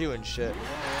World War II and shit.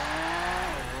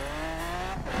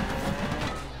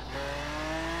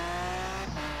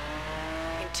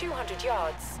 In 200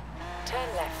 yards, turn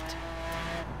left.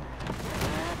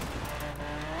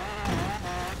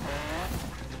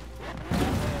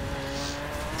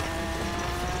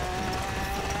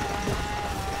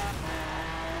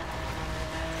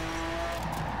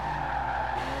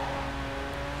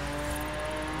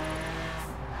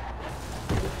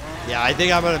 Yeah, I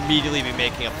think I'm gonna immediately be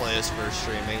making a playlist for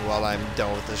streaming while I'm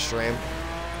done with this stream.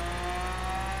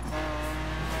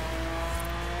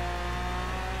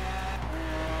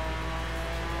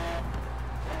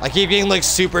 I keep getting like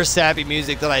super sappy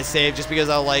music that I save just because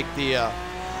I like the,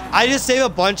 I just save a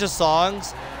bunch of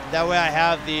songs. That way I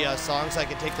have the songs I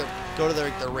can take the, go to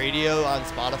the radio on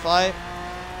Spotify.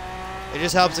 It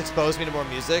just helps expose me to more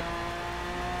music.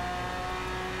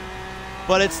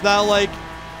 But it's not like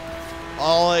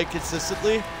all like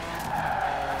consistently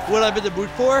what I'm in the mood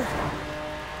for.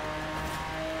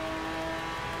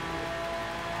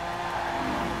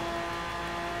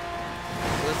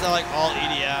 it's not like all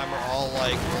EDM or all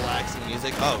like relaxing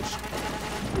music. Oh.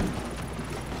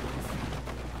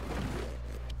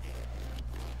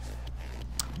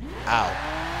 Ow.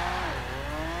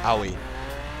 Owie.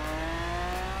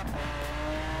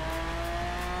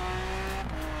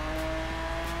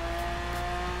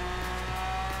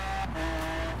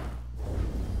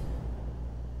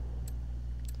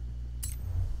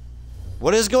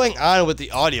 What is going on with the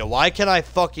audio? Why can't I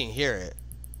fucking hear it?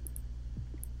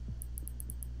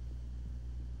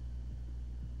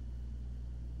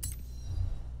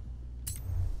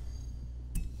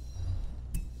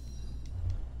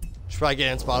 Should probably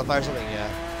get in Spotify or something, yeah.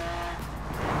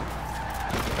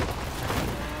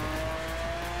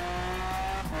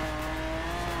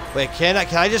 Wait, can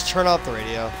I just turn off the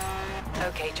radio?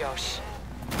 Okay, Josh.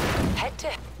 Head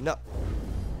to... No.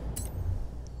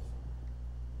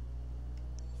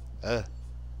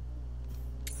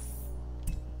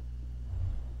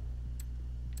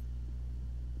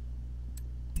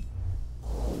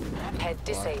 Head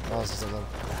disabled. Oh, this is something.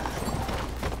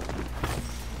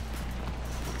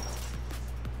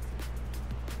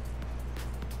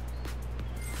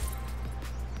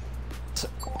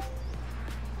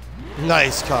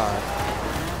 Nice car.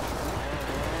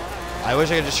 I wish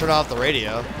I could just turn off the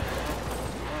radio.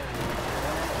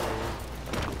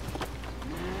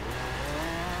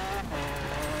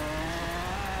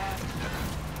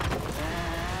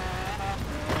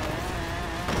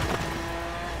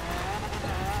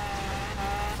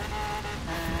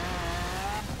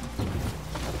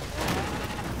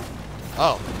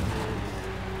 Oh.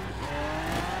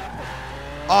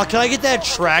 Oh, can I get that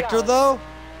tractor though?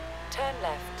 Turn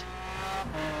left.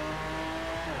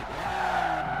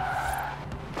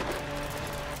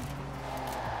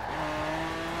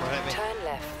 What hit me? Turn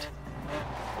left.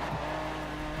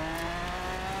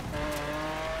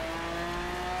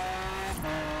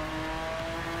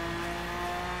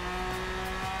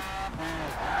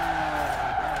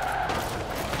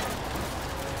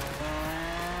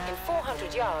 In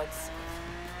 400 yards,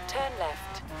 turn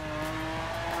left.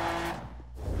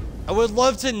 I would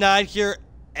love to not hear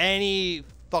any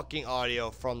fucking audio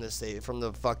from this state, from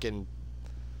the fucking.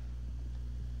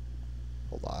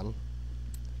 Hold on.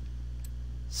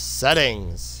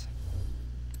 Settings.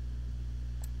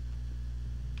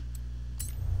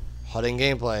 HUD and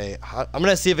gameplay. I'm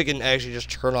gonna see if it can actually just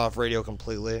turn off radio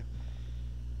completely.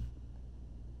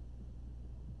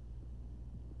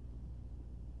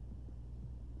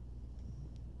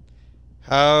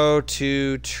 How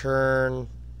to turn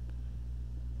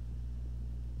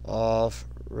off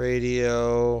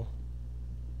radio.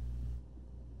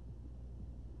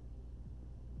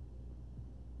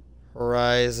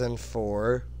 Horizon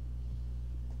 4.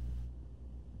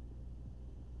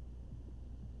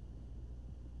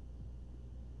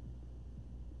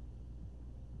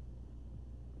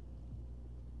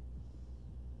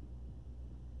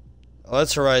 Oh,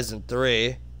 that's Horizon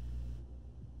 3.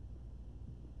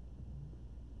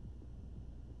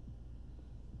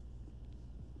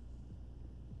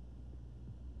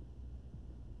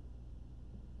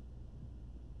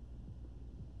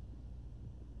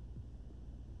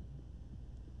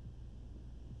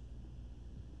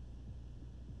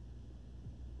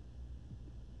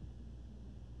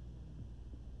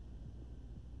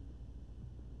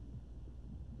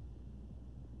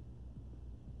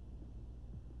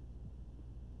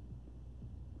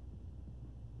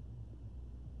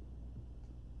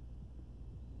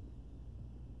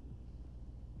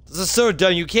 This is so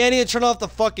dumb. You can't even turn off the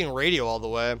fucking radio all the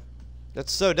way.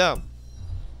 That's so dumb.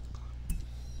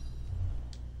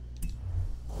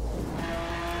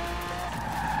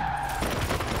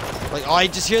 Like, oh, I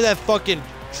just hear that fucking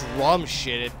drum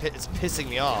shit. It's pissing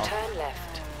me off. Turn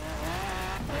left.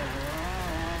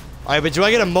 Alright, but do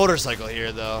I get a motorcycle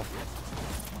here, though?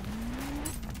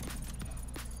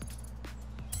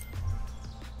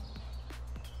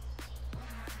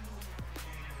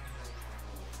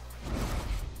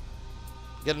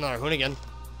 Get another hoonigan.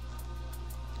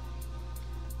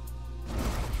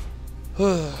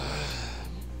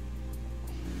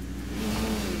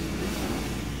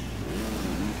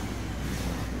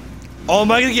 Oh,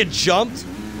 am I gonna get jumped?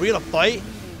 We gonna fight?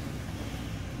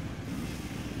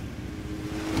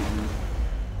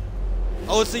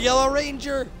 Oh, it's the Yellow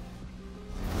Ranger.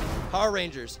 Power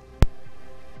Rangers.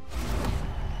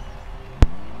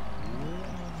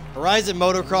 Horizon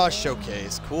Motocross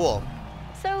Showcase. Cool.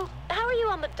 So, how are you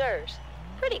on the dirt?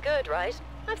 Pretty good, right?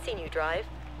 I've seen you drive.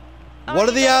 What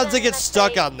are the you better odds I than, get let's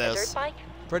stuck say, on a this? dirt bike?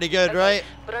 Pretty good, Okay, right?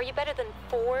 But are you better than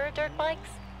 4 dirt bikes?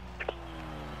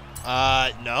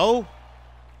 No.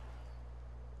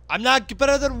 I'm not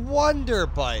better than one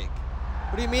dirt bike.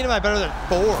 What do you mean am I better than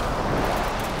 4?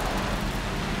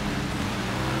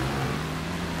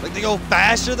 Like they go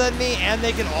faster than me and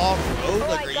they can off-road?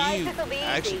 Like are you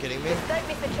actually kidding me? Just don't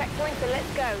miss the checkpoint and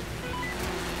let's go.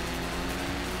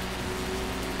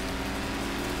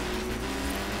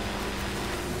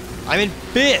 I'm in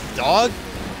 5th, dog.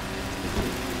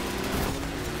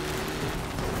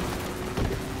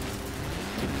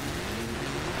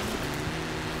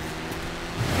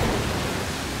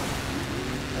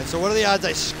 And so what are the odds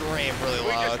I scream really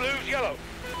loud? We just lose yellow.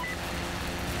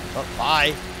 Oh,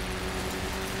 bye.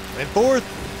 I'm in 4th.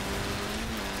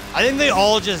 I think they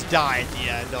all just die at the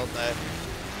end, don't they?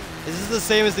 Is this the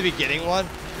same as the beginning one?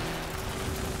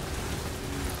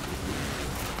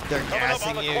 They're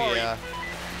gassing you, yeah.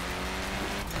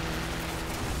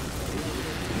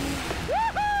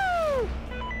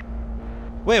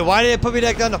 Wait, why did it put me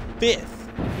back down to 5th?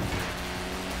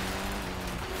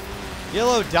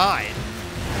 Yellow died.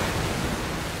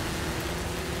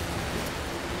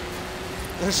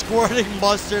 They're squirting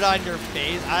mustard on your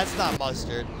face. That's not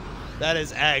mustard. That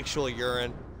is actual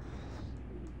urine.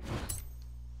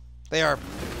 They are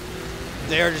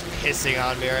just pissing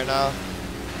on me right now.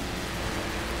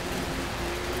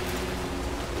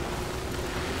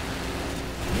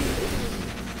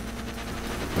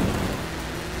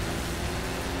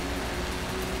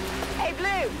 Hey,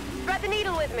 Blue, thread the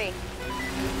needle with me.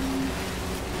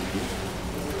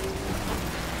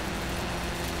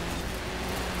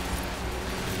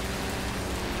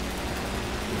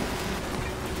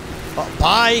 Oh,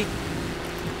 bye.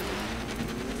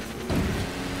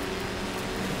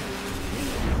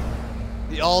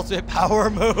 The ultimate power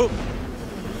move.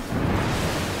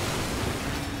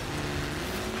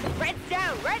 Red's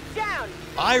down, red's down.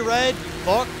 Bye, Red, you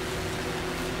fuck.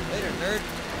 Later, nerd.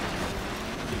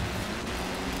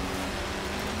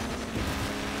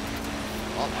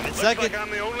 Oh, I'm in Looks second. like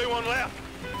I'm the only one left.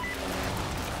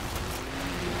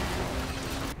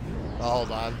 Oh,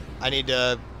 hold on. I need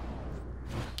to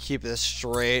keep this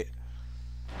straight.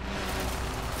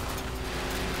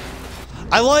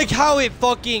 I like how it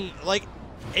fucking, like,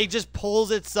 it just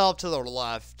pulls itself to the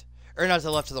left. Or not to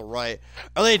the left, to the right.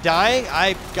 Are they dying?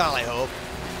 God, I hope.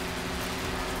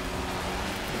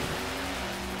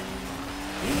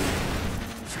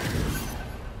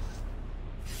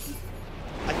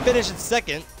 I finished in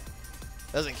second.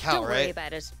 Doesn't count, Don't worry right?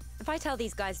 about it. If I tell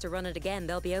these guys to run it again,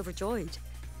 they'll be overjoyed.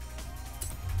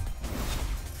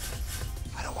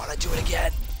 I don't want to do it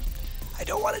again. I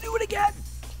don't want to do it again.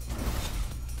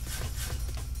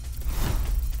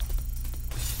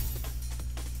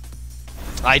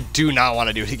 I do not want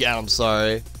to do it again. I'm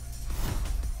sorry.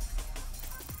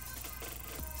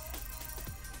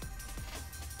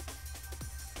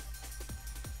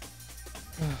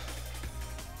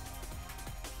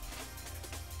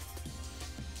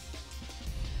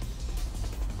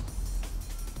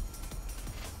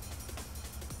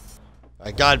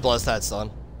 Alright, God bless that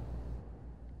son.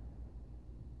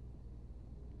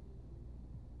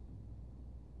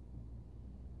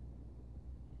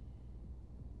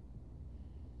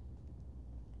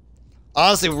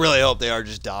 Honestly, really hope they are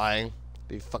just dying.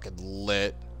 Be fucking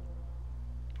lit.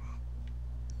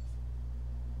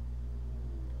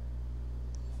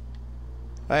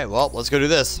 Alright, well, let's go do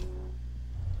this.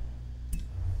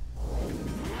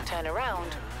 Turn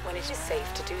around when it is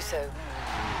safe to do so.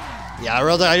 Yeah,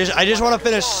 I just want to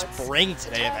finish spring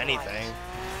today, if anything.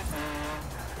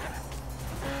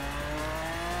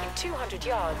 In 200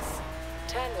 yards,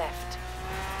 turn left.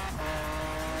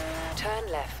 Turn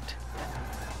left.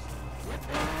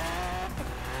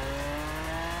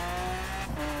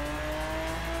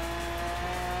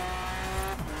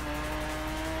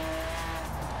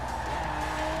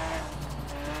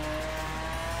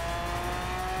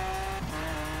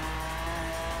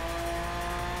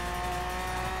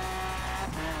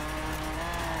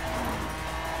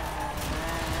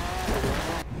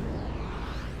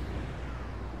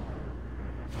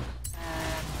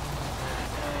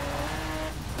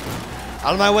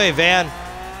 Out of my way, van.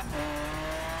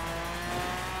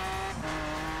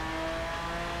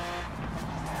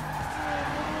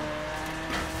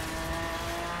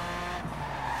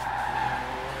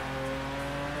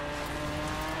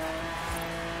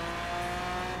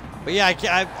 But yeah,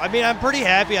 I mean, I'm pretty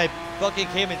happy I fucking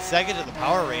came in second to the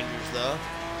Power Rangers, though.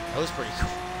 That was pretty cool.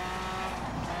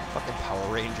 Fucking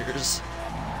Power Rangers.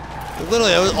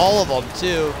 Literally, it was all of them,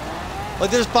 too.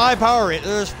 Like, there's 5 Power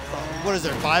Rangers. What is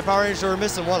there, 5 Power Rangers? We're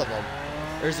missing one of them.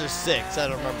 Or is there 6? I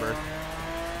don't remember.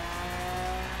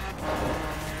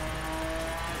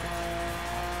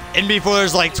 And before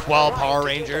there's like 12 Power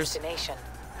Rangers.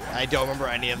 I don't remember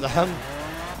any of them.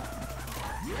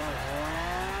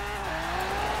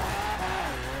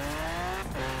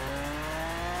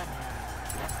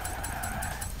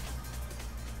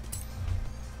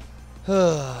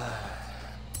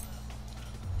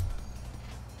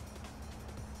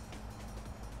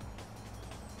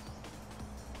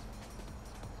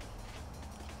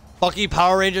 Fucking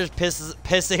Power Rangers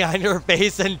pissing on your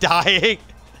face and dying.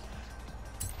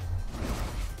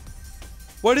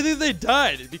 Why do you think they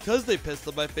died? Because they pissed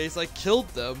on my face, I killed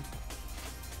them.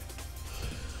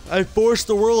 I forced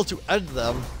the world to end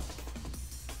them.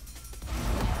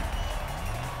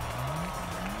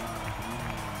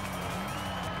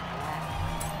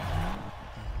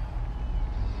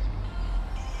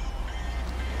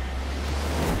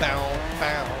 Bow,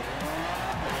 bow.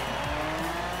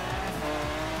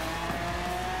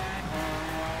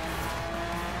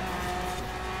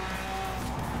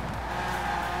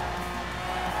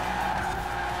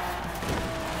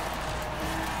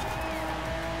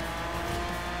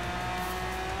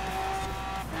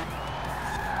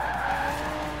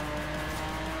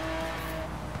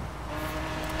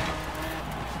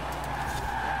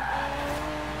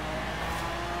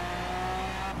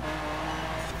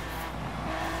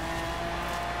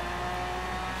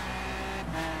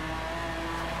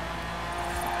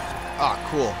 Ah,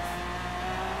 cool.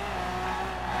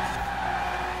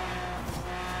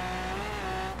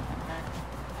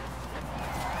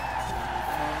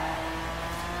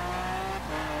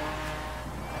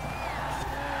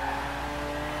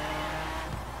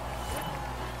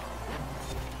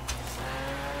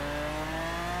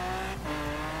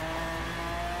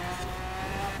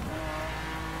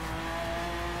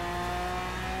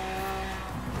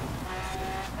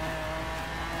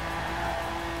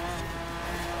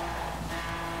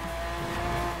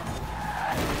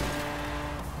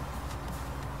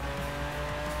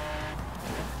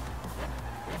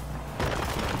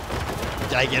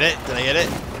 Did I get it? Did I get it?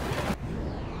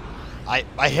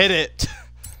 I hit it.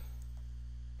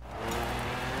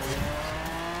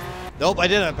 Nope, I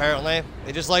didn't apparently.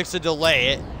 It just likes to delay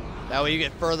it. That way you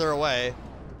get further away.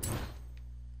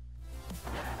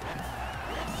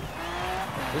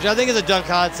 Which I think is a dumb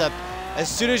concept. As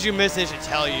soon as you miss it, it should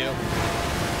tell you.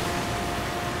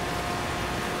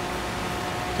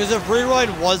 Because if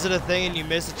rewind wasn't a thing and you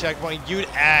missed a checkpoint, you'd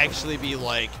actually be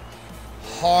like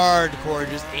hardcore,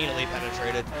 just anally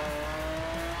penetrated.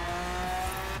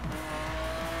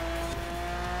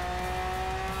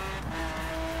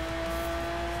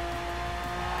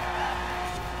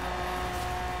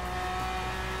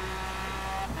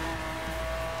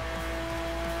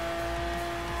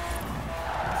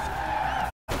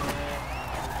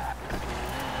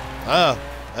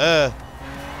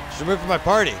 Should move from my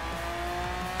party.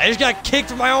 I just got kicked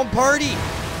from my own party.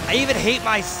 I even hate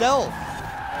myself.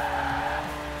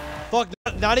 Fuck,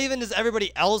 not even does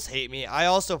everybody else hate me, I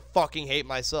also fucking hate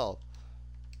myself.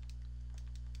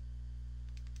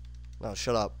 No,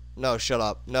 shut up. No, shut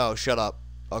up. No, shut up.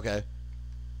 Okay.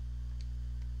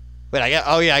 Wait,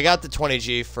 oh yeah, I got the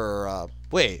 20G for,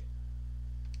 wait.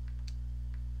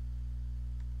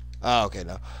 Oh, okay,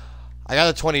 no. I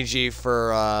got the 20G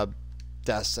for,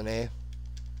 Destiny.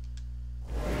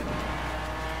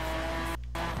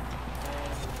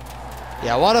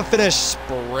 Yeah, I want to finish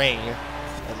spring,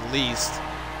 at least.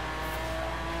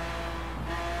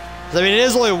 I mean, it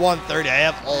is only 1:30. I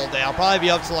have all day. I'll probably be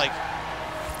up to like...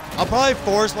 I'll probably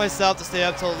force myself to stay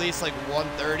up till at least like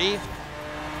 1:30.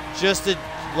 Just to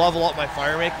level up my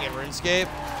fire making in RuneScape.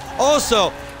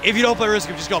 Also, if you don't play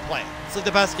RuneScape, just go play it. It's like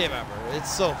the best game ever.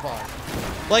 It's so fun.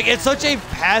 Like, it's such a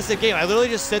passive game. I literally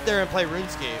just sit there and play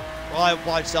RuneScape while I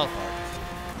watch South Park.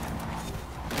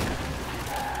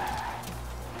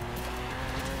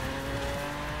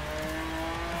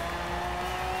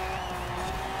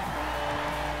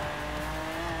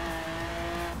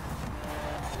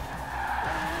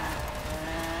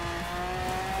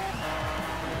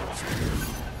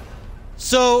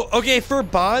 So, okay, for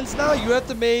bonds now, you have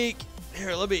to make...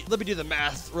 Here, let me do the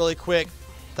math really quick.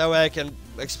 That way I can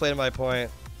explain my point.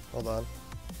 Hold on.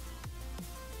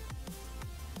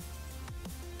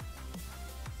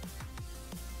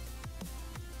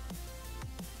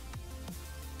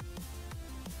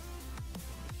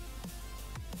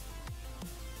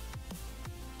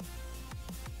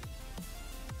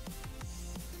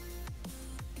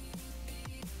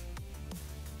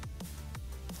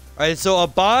 Alright, so a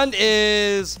bond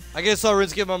is... I guess I'll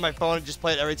RuneScape on my phone and just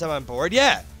play it every time I'm bored.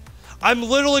 Yeah, I'm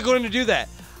literally going to do that.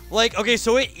 Like, okay,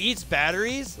 so it eats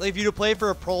batteries, like, if you play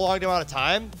for a prolonged amount of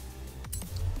time.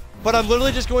 But I'm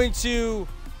literally just going to...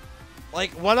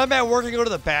 Like, when I'm at work, I go to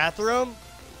the bathroom.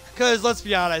 Because, let's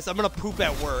be honest, I'm going to poop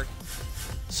at work.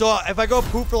 So if I go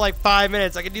poop for like 5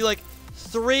 minutes, I can do like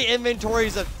 3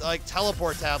 inventories of like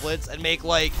teleport tablets and make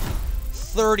like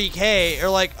 30K or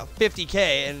like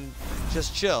 50K and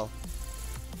just chill.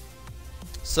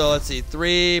 So let's see,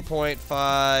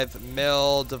 3.5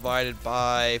 mil divided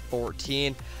by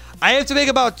 14. I have to make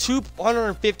about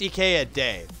 250K a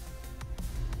day.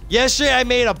 Yesterday I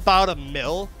made about a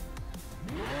mil.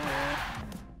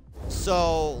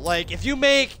 So like if you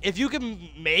can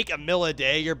make a mil a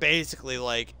day, you're basically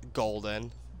like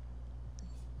golden.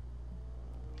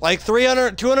 Like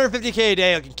 250K a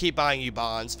day, I can keep buying you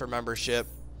bonds for membership.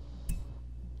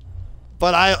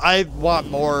 But I want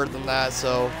more than that,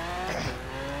 so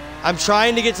I'm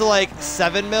trying to get to like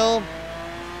 7 mil,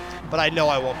 but I know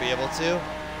I won't be able to.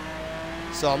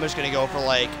 So I'm just gonna go for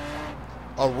like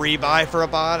a rebuy for a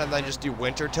bond and then just do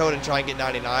Winter Toad and try and get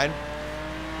 99.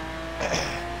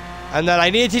 And then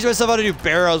I need to teach myself how to do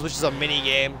Barrows, which is a mini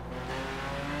game.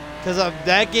 Because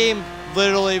that game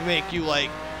literally make you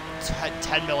like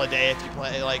 10 mil a day if you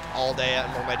play like all day on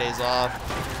one of my days off.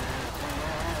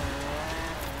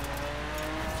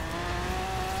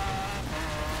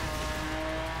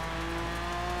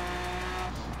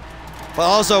 But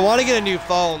also, I want to get a new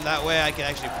phone. That way I can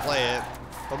actually play it.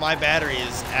 But my battery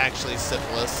is actually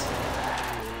syphilis.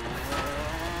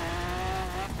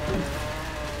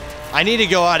 I need to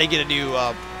go out and get a new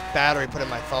battery put in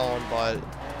my phone, but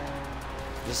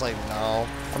just like, no.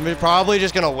 I'm probably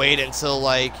just going to wait until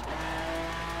like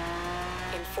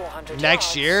In 400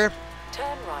 next yards, year.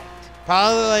 turn right.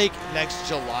 Probably like next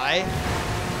July.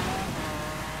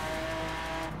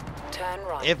 Turn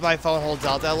right. If my phone holds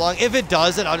out that long. If it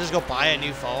doesn't, I'll just go buy a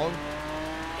new phone.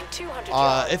 In 200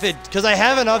 yards. Because I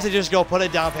have enough to just go put a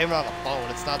down payment on a phone.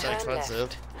 It's not that Turn expensive.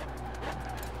 left.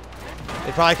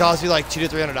 It probably costs me like $200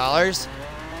 to $300,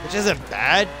 which isn't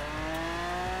bad.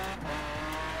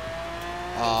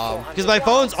 Because my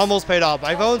phone's almost paid off.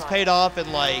 My phone's paid off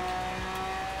in like,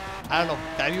 I don't know,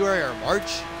 February or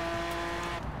March.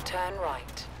 Turn right.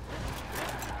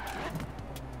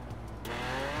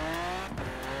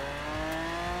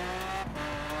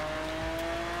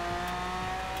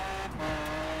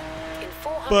 In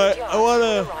 400 But yards, I wanna-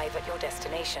 you'll arrive at your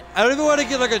destination. I don't even want to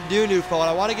get like a new phone.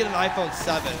 I want to get an iPhone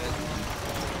 7.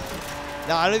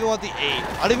 No, I don't even want the 8.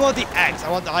 I don't even want the X. I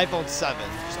want the iPhone 7.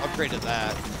 Just upgrade to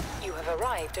that. You have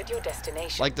arrived at your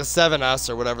destination. Like the 7S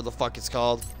or whatever the fuck it's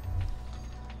called.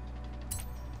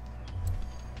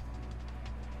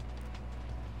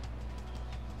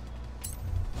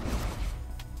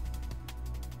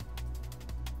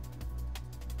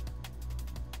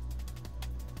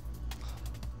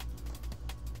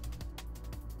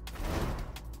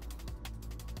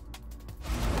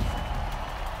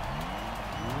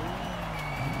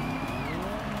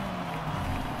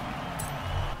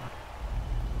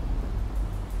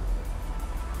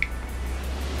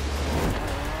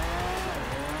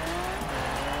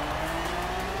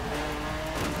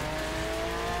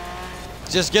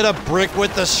 Just get a brick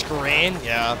with the screen?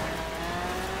 Yeah.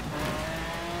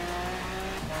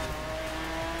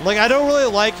 Like, I don't really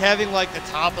like having, like, the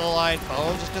top-of-the-line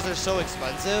phones just because they're so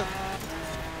expensive.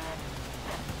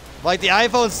 Like, the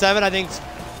iPhone 7, I think, is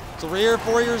 3 or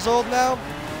 4 years old now.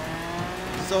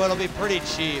 So it'll be pretty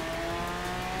cheap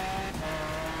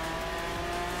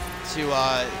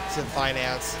to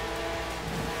finance.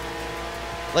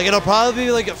 Like, it'll probably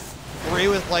be, like, free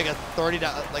with like a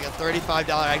 $35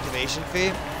 activation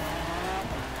fee,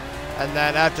 and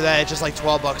then after that it's just like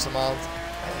 $12 a month.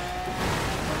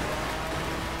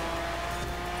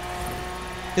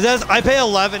 Because I pay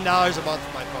 $11 a month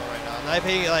for my phone right now, and I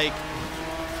pay like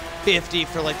 $50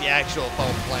 for like the actual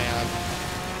phone plan.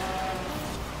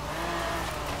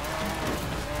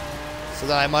 So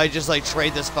then I might just like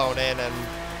trade this phone in and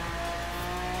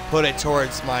put it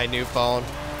towards my new phone.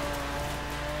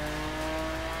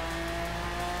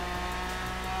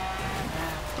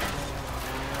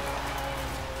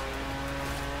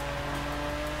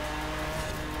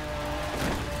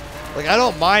 Like, I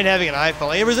don't mind having an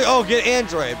iPhone. Everybody's like, oh, get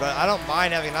Android. But I don't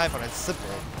mind having an iPhone. It's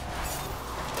simple.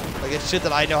 Like, it's shit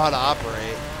that I know how to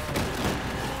operate.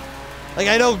 Like,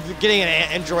 I know getting an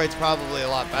Android's probably a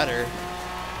lot better.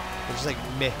 It's just like,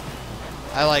 meh.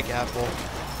 I like Apple.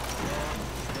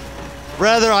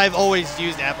 Rather, I've always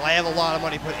used Apple. I have a lot of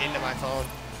money put into my phone.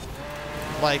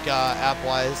 Like,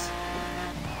 app-wise.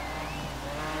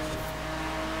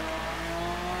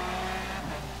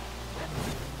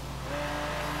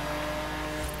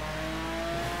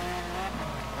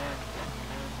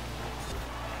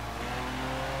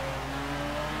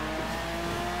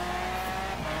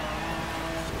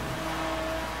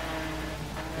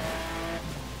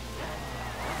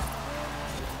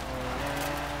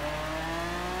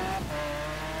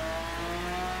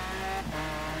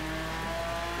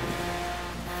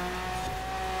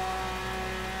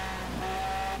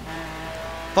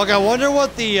 Fuck, I wonder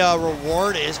what the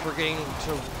reward is for getting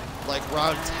to like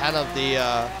round 10 of the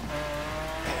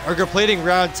or completing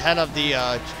round 10 of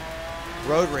the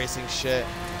road racing shit.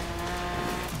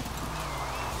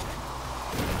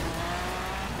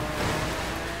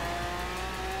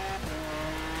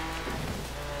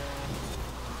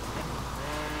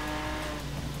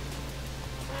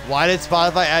 Why did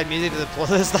Spotify add music to the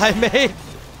playlist I made?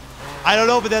 I don't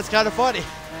know, but that's kind of funny.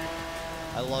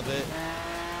 I love it.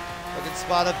 Fucking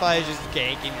Spotify is just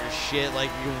ganking your shit. Like,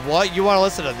 what? You want to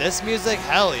listen to this music?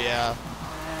 Hell yeah.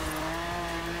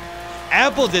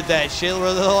 Apple did that shit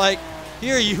where they're like,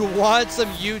 here, you want some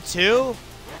U2?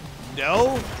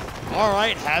 No?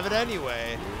 Alright, have it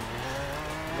anyway.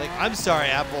 Like, I'm sorry,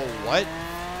 Apple, what?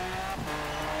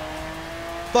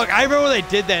 Fuck, I remember when they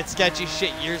did that sketchy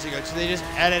shit years ago, so they just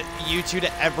added U2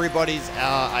 to everybody's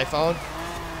iPhone.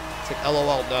 It's like,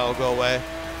 LOL, no, go away.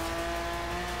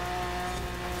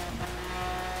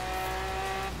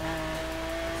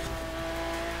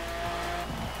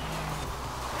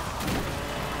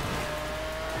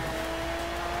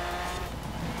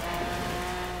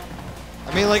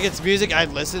 I mean, like, it's music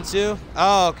I'd listen to?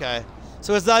 Oh, okay.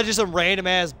 So it's not just some random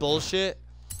ass bullshit?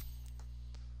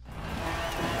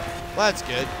 Well, that's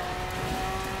good.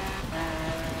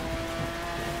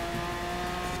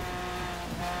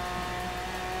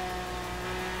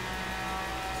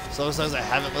 Some songs I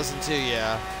haven't listened to,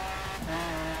 yeah.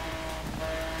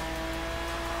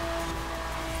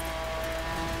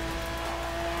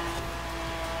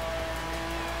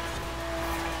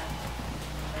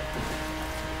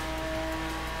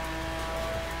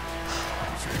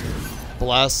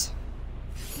 Bless.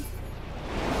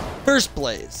 First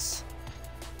place.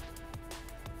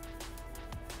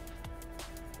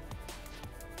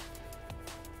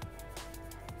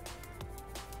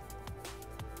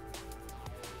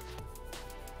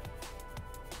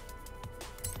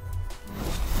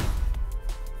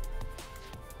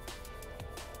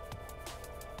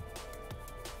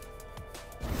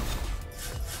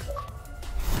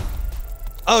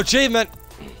 Oh, achievement!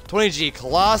 20G,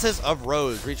 Colossus of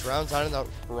Roads. Reach round 10 in the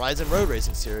Horizon Road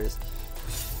Racing Series.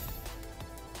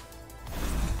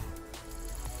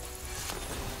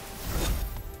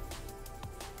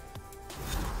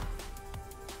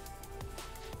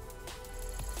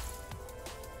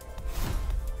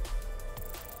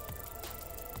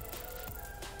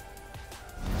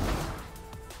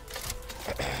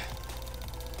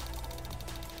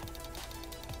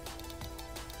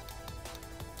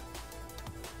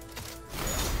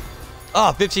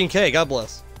 Oh, 15K, God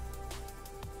bless.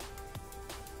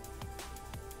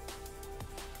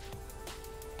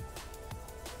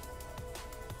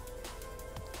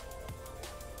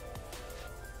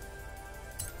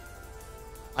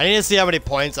 I need to see how many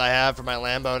points I have for my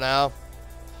Lambo now.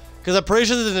 Because I'm pretty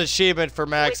sure there's an achievement for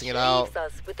maxing it out. Which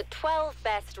leaves us with the 12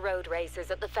 best road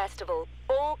racers at the festival,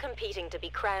 all competing to be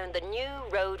crowned the new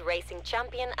road racing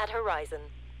champion at Horizon.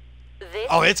 This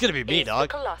Oh, it's gonna be me, is dog.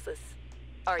 the Colossus.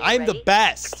 Are you I'm ready? the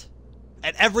best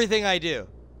at everything I do.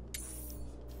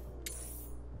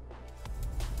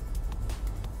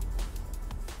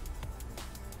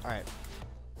 All right.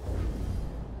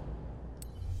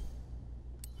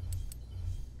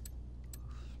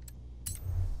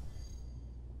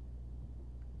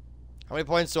 How many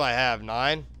points do I have?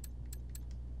 9?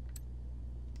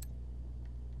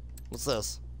 What's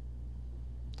this?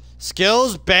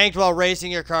 Skills banked while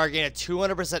racing your car gain a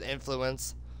 200%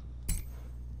 influence.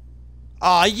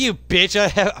 Aw, you bitch. I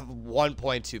have 1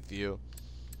 point too few.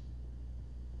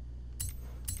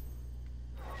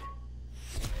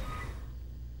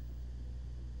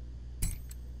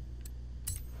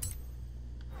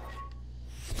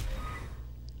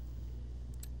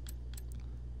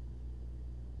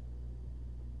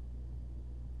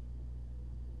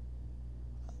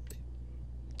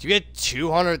 Do you get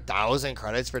 200,000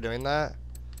 credits for doing that?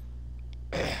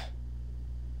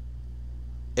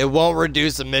 It won't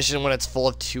reduce the mission when it's full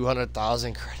of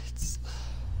 200,000 credits.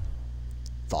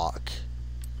 Fuck.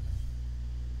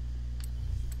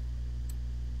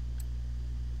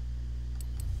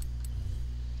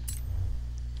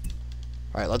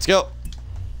 Alright, let's go.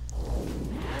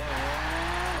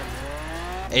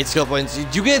 8 skill points.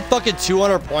 You get fucking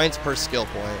 200 points per skill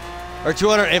point. Or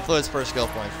 200 influence per skill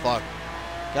point. Fuck.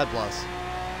 God bless.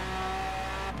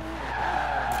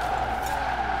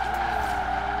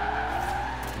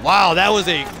 Wow, that was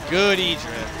a good E-drift.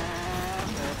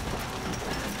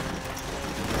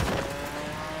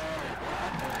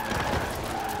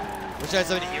 Wish I had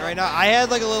something to eat right now. I had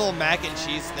like a little mac and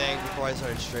cheese thing before I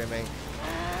started streaming.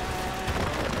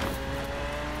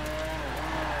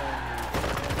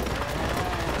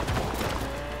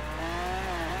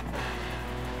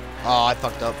 Oh, I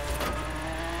fucked up.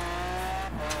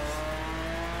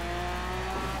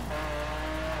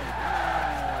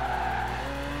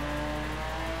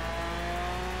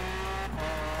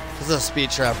 This is a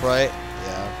speed trap, right?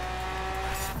 Yeah.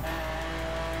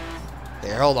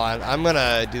 Here, hold on. I'm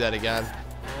gonna do that again.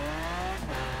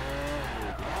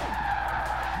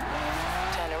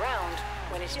 Turn around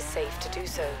when it is safe to do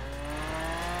so.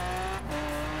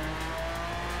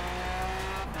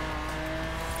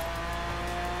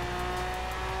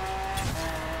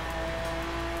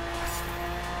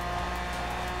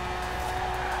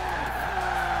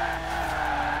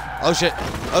 Oh shit.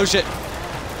 Oh shit.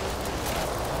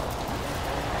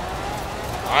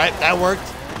 Alright, that worked.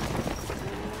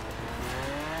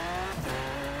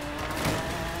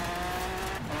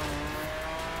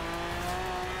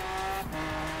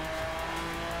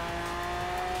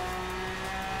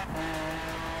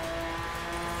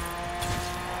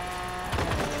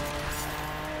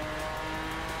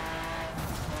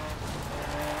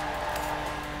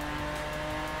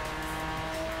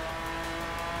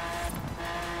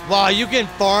 Wow, you can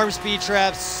farm speed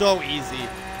traps so easy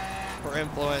for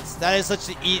influence. That is such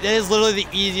that is literally the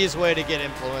easiest way to get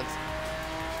influence.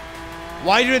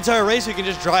 Why do an entire race? You can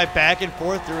just drive back and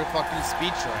forth through a fucking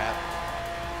speed trap.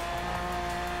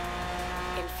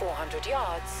 In 400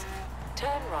 yards,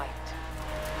 turn right.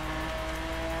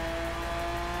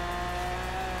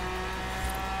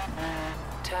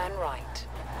 Turn right.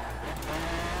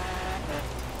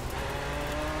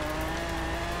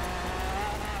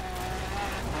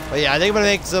 But yeah, I think I'm gonna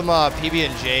make some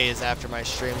PB&Js after my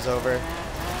stream's over.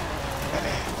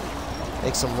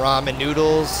 Make some ramen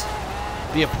noodles.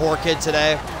 Be a poor kid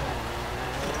today.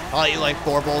 I'll eat like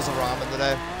 4 bowls of ramen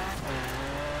today.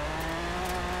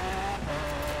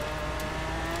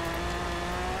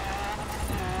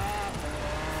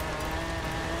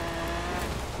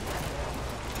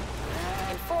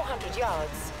 In 400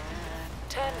 yards,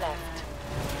 turn left.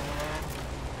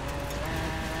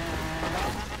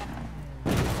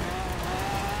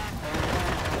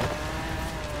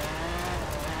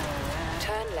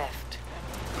 Turn left.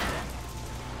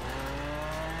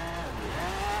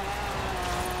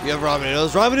 You have ramen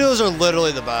noodles. Ramen noodles are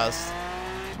literally the best.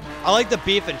 I like the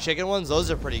beef and chicken ones. Those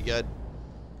are pretty good.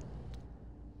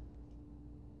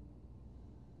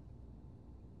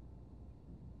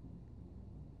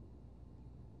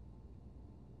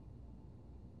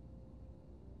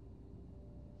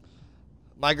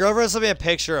 My girlfriend sent me a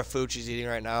picture of food she's eating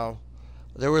right now.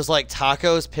 There was like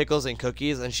tacos, pickles, and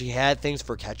cookies, and she had things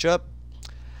for ketchup.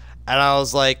 And I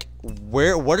was like,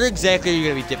 what exactly are you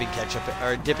gonna be dipping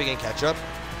in ketchup?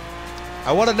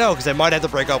 I want to know because I might have to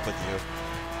break up with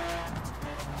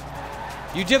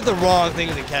you. You dip the wrong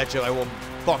things in ketchup, I will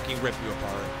fucking rip you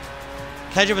apart.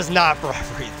 Ketchup is not for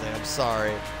everything. I'm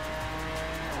sorry.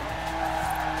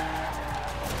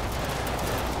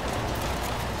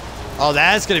 Oh,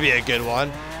 that's gonna be a good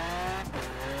one.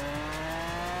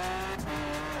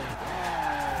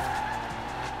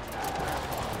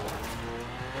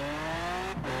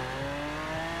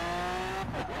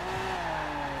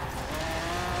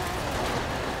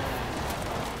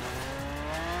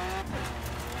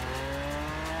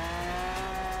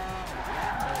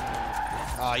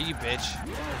 Aw, you bitch.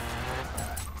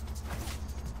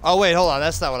 Oh, wait, hold on.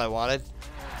 That's not what I wanted.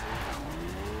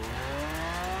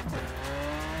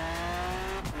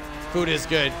 Food is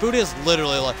good. Food is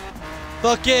literally like...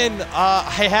 Fucking, I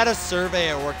had a survey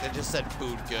at work that just said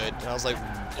food good. And I was like,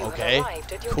 okay, You have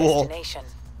arrived at your cool. destination.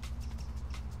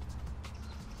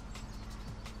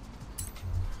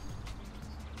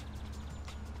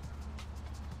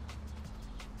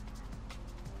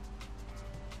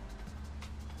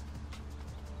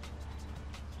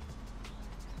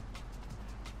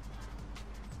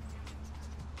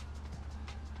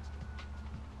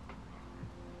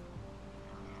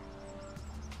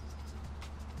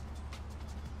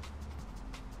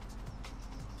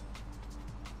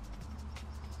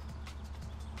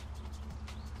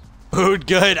 Food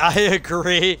good, I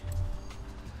agree.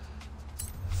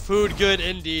 Food good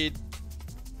indeed.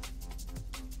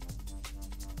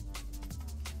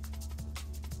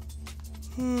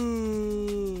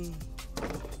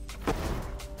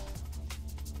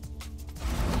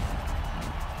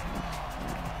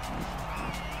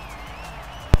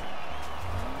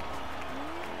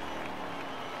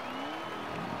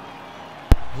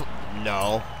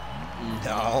 No.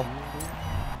 No.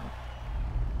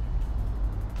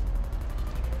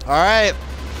 All right.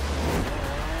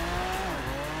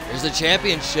 Here's the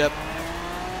championship.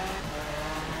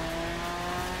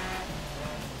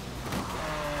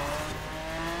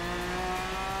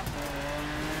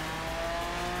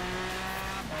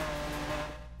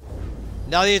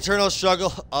 Now the eternal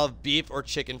struggle of beef or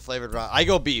chicken flavored round. I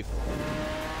go beef.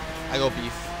 I go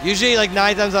beef. Usually, like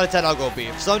 9 times out of 10, I'll go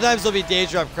beef. Sometimes there'll be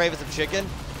days where I'm craving some chicken.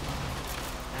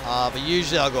 But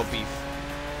usually I'll go beef.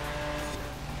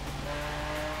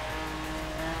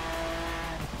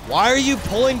 Why are you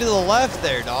pulling to the left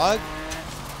there, dog?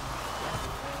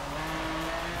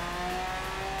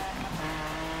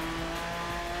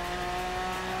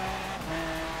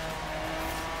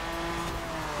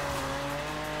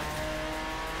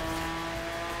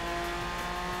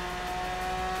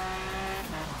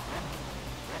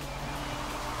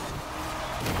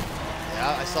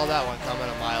 Yeah, I saw that one coming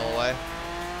a mile away.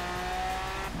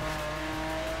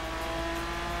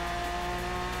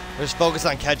 Just focus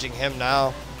on catching him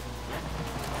now.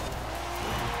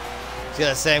 He's got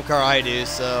the same car I do,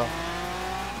 so.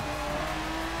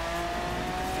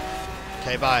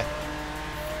 Okay, bye.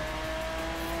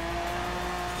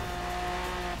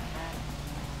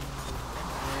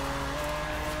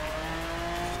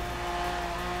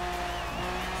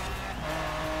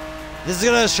 This is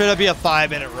gonna straight up be a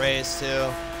 5-minute race,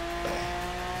 too.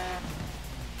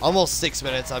 Almost 6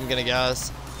 minutes, I'm gonna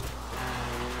guess.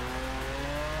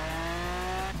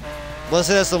 Unless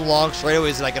it has some long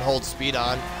straightaways that I can hold speed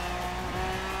on.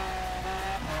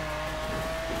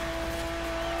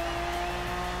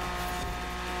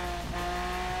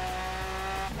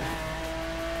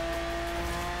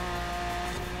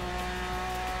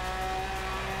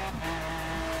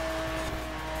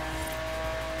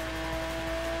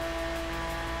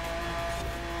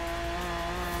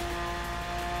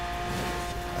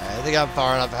 I think I'm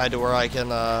far enough ahead to where I can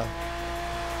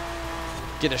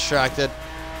get distracted.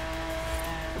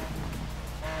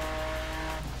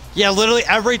 Yeah, literally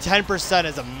every 10%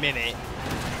 is a minute.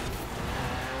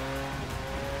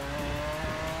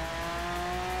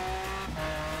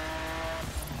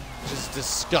 Just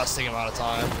disgusting amount of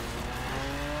time.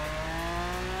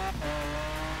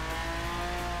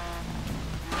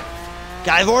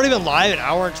 God, I've already been live an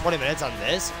hour and 20 minutes on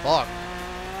this? Fuck.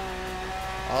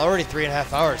 Already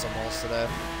 3.5 hours almost today.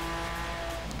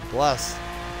 Bless.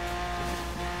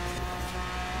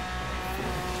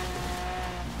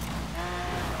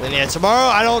 Then yeah, tomorrow,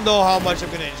 I don't know how much I'm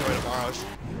going to enjoy tomorrow.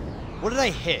 What did I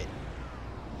hit?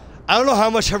 I don't know how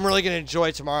much I'm really going to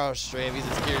enjoy tomorrow's stream because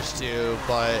it's Gears 2,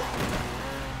 but...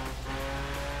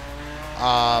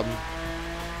 I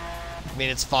mean,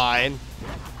 it's fine.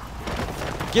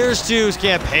 Gears 2's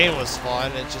campaign was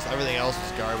fun, it's just everything else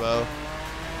was garbo.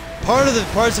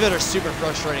 Parts of it are super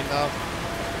frustrating, though.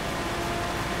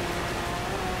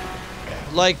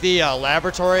 Like the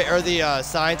laboratory, or the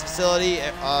science facility,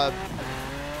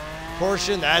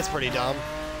 portion, that's pretty dumb.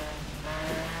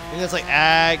 I think that's like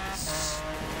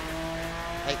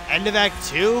end of Act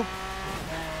 2?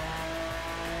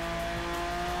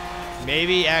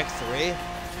 Maybe Act 3?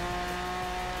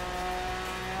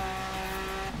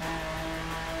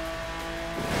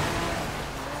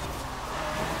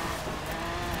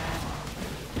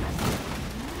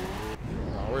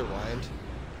 I'll rewind.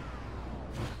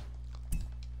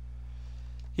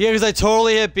 Yeah, because I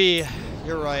totally hit B.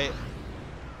 You're right.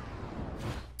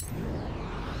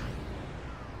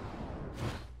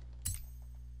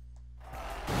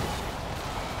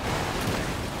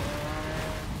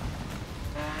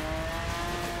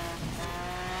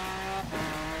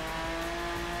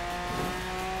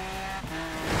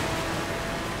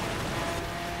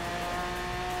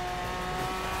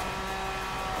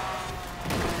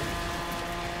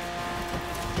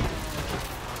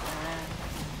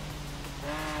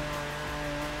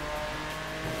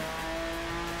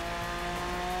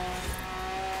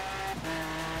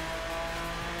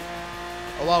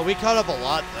 Oh wow, we caught up a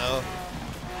lot though.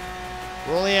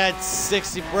 We're only at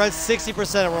 60. We're at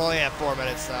 60%, and we're only at 4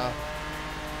 minutes now.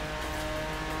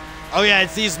 Oh yeah,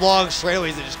 it's these long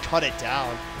straightaways that just cut it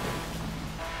down.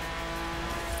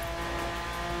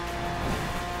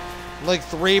 Like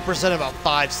 3% in about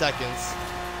 5 seconds.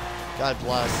 God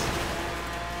bless.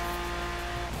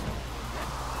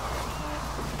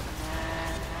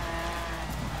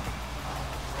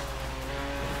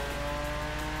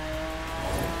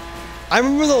 I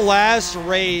remember the last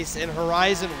race in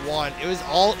Horizon 1. It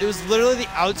was literally the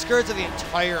outskirts of the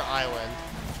entire island.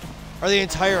 Or the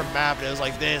entire map, and it was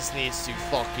like, this needs to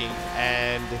fucking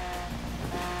end.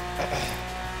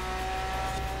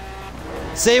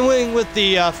 Same thing with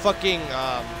the fucking,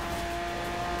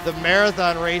 the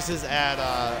marathon races at,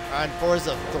 on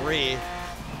Forza 3.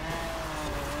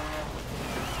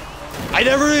 I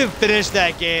never even finished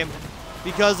that game,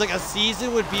 because like a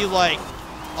season would be like,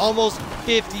 almost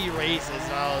 50 races,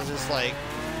 and I was just like,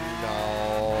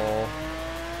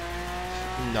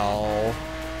 no.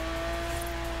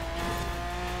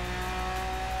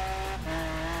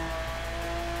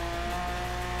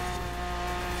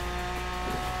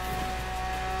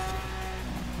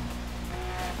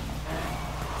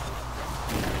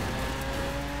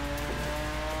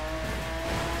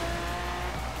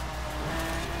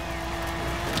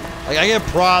 Like, I give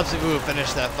props to people who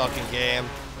finished that fucking game.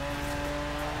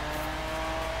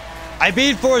 I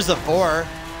beat Forza 4.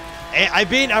 I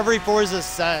beat every Forza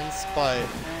since, but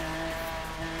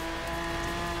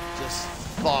just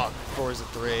fuck Forza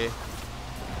 3.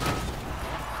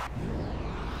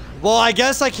 Well, I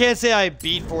guess I can't say I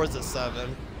beat Forza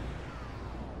 7.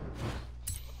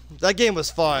 That game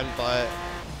was fun, but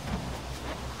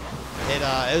it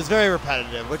was very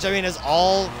repetitive, which I mean, as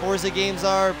all Forza games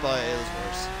are, but it was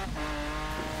worse.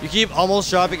 You keep almost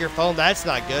dropping your phone. That's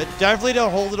not good. Definitely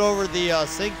don't hold it over the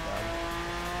sink, then.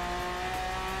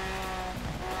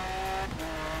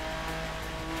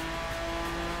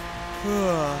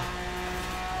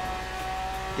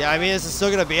 Yeah, I mean, this is still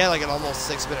gonna be at like an almost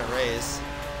 6-minute race.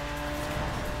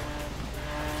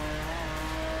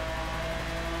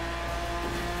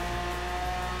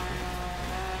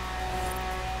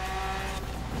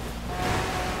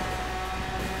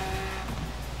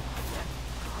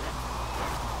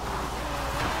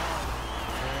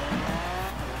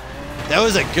 That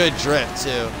was a good drift,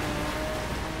 too.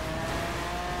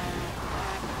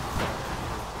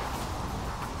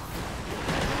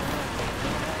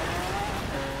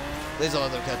 Please don't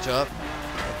let them catch up.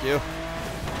 Thank you.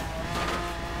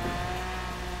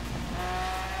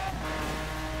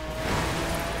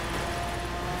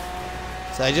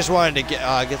 So I just wanted to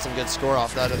get some good score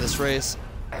off that of this race.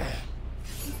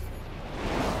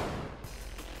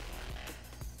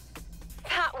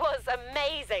 That was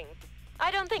amazing. I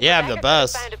don't think I'm the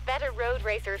best. Found a better road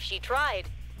racer if she tried.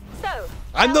 So,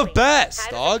 I'm the best,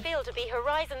 how dog. does it feel to be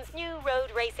Horizon's new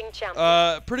road racing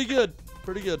champion? Pretty good.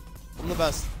 Pretty good. I'm the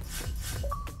best.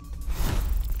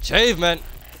 Achievement.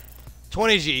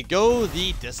 20G. Go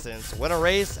the distance. Win a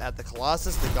race at the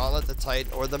Colossus, the Gauntlet, the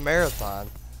Titan, or the Marathon.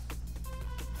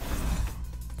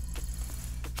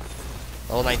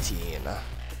 Level 19.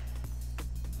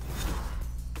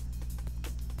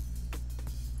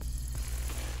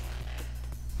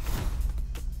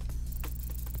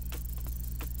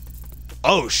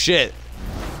 Oh shit.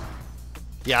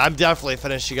 Yeah, I'm definitely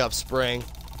finishing up spring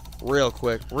real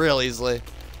quick, real easily.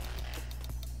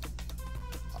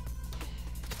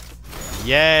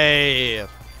 Yay.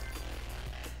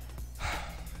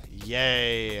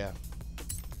 Yay.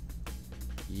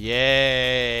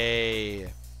 Yay.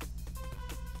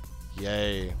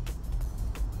 Yay.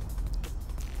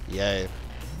 Yay.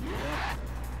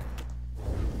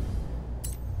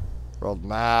 World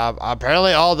map.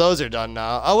 Apparently all those are done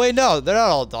now. Oh wait, no, they're not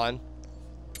all done.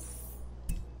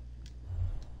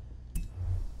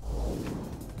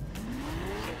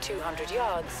 In 200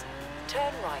 yards,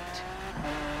 turn right.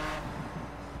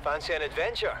 Fancy an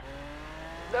adventure?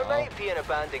 There might be an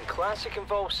abandoned classic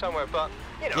involved somewhere, but,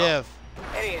 you know, Give.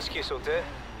 any excuse will do.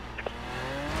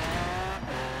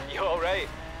 You alright?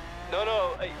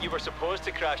 No, you were supposed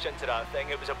to crash into that thing.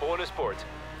 It was a bonus board.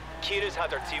 Kira's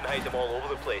had her team hide them all over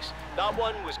the place. That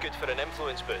one was good for an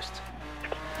influence boost.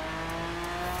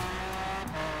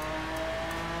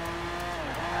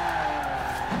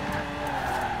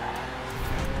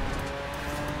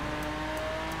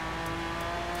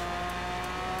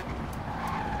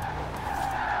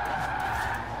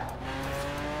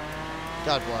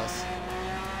 God bless.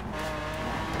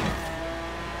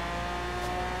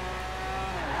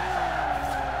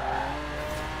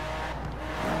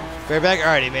 Fair back?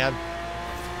 Alrighty, man.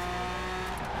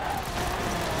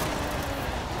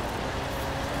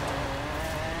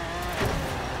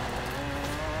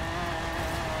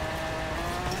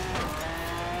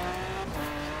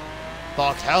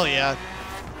 Fuck, hell yeah.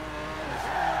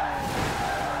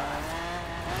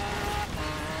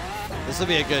 This will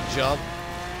be a good jump.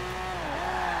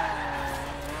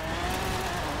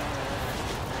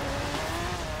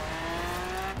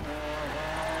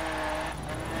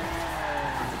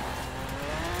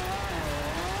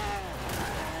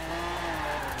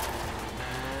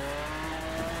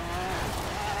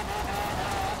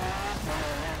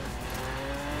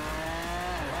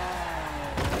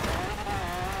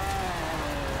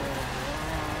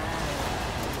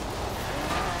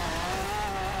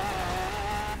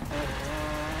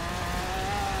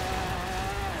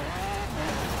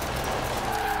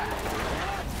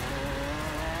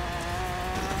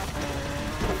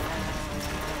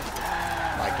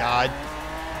 God.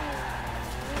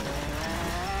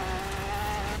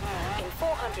 In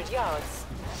 400 yards,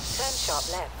 turn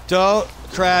sharp left. Don't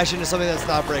crash into something that's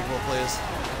not breakable, please.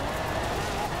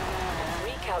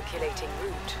 Recalculating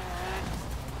route.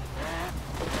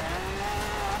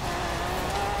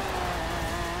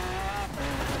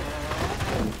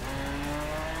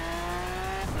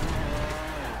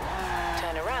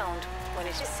 Turn around when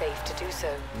it is safe to do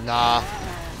so. Nah.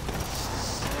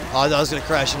 Oh, I was gonna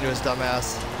crash into his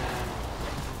dumbass.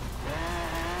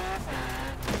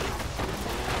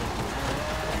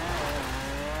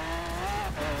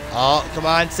 Oh, come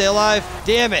on, stay alive.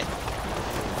 Damn it.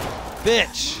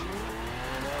 Bitch.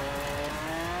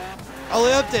 Oh,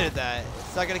 they updated that.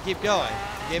 It's not gonna keep going.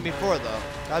 Gave me 4 though.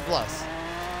 God bless.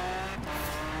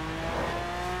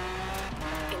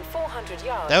 In 400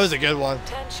 yards. That was a good one.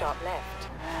 Turn sharp left.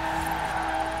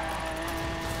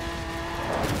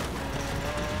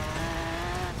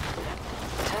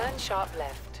 Turn sharp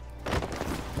left.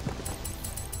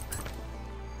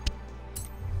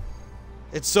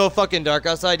 It's so fucking dark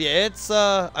outside. Yeah, it's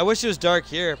I wish it was dark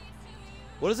here.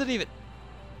 What is it even?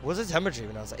 What's the temperature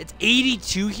even outside? It's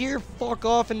 82 here? Fuck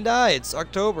off and die. It's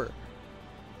October.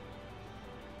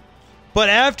 But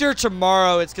after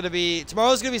tomorrow,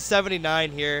 tomorrow's gonna be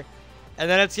 79 here. And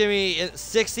then it's gonna be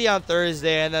 60 on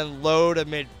Thursday, and then low to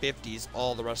mid 50s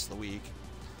all the rest of the week.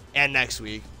 And next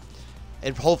week.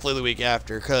 And hopefully the week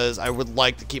after, because I would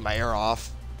like to keep my air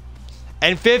off.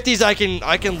 And 50s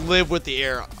I can live with the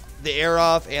air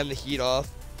off and the heat off.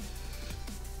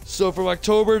 So from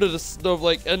October to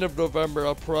the end of November,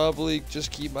 I'll probably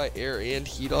just keep my air and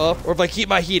heat off. Or if I keep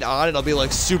my heat on, it'll be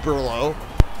like super low.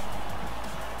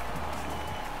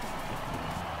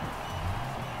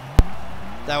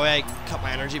 That way I cut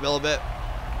my energy bill a bit.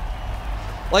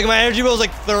 Like my energy bill is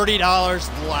like $30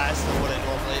 less than what it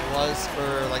normally was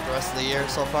for like the rest of the year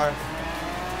so far.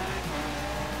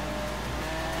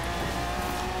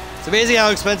 It's amazing how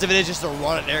expensive it is just to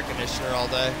run an air conditioner all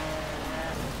day.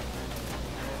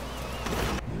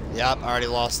 Yep, I already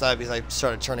lost that because I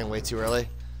started turning way too early.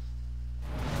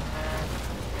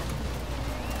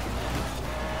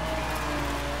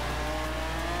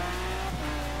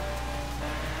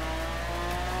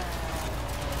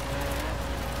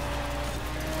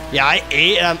 Yeah, I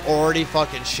ate and I'm already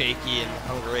fucking shaky and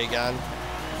hungry again.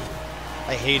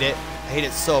 I hate it. I hate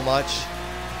it so much.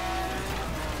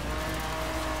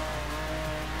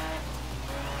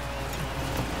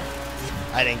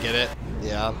 I didn't get it.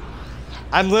 Yeah.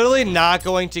 I'm literally not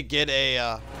going to get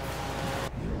any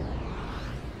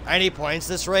points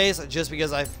this race just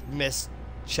because I've missed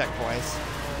checkpoints.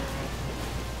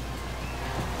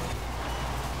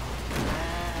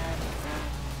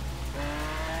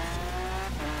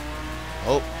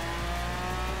 Oh.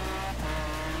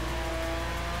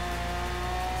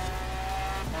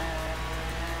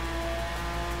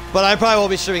 But I probably won't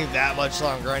be streaming that much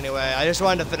longer anyway. I just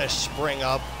wanted to finish spring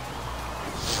up.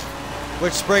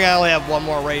 Which spring I only have one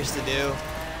more race to do.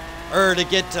 Or to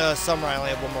get to summer I only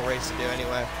have one more race to do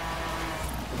anyway.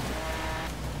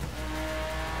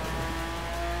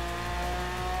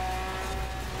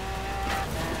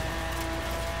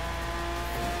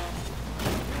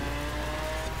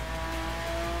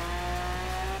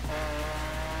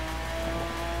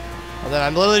 And then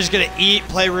I'm literally just gonna eat,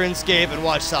 play RuneScape, and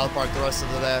watch South Park the rest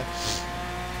of the day.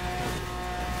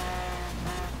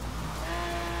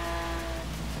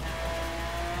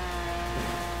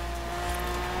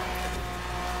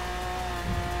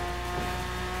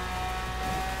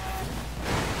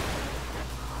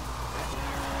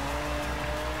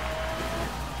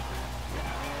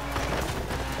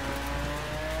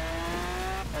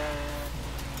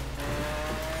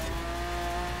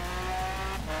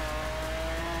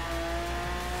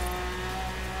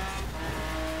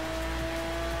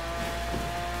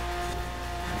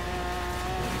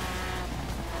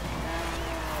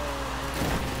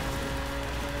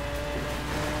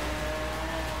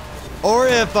 Or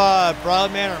if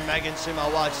Broadman or Megan stream,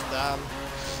 I'll watch them,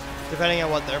 depending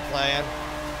on what they're playing.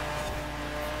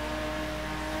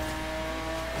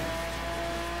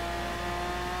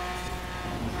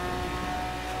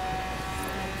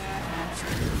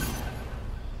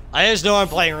 I just know I'm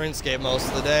playing RuneScape most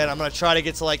of the day, and I'm gonna try to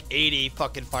get to like 80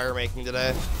 fucking fire making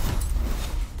today.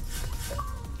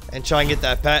 And try and get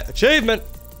that pet achievement.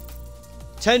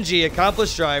 10G,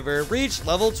 accomplished driver, reached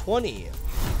level 20.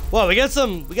 Well, we got a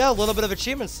little bit of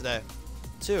achievements today,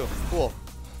 too. Cool.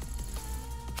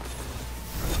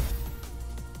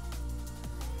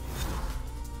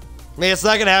 I mean, it's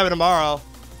not gonna happen tomorrow.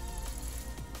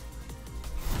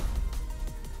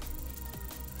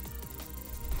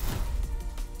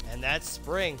 And that's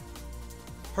spring.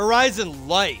 Horizon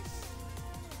Life.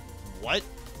 What?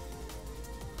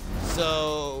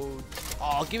 So,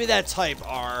 oh, give me that Type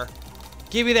R.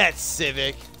 Give me that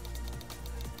Civic.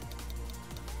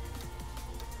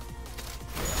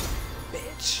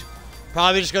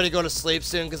 Probably just gonna go to sleep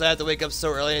soon because I have to wake up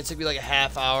so early and it took me like a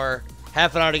half an hour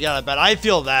to get out of bed. I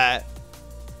feel that.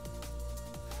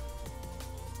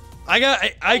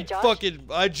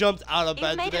 I jumped out of bed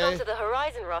You've made today. it onto the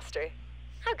Horizon roster.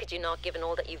 How could you not, given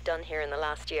all that you've done here in the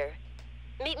last year?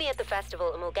 Meet me at the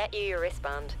festival and we'll get you your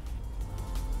wristband.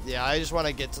 Yeah, I just want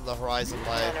to get to the Horizon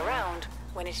light. Turn around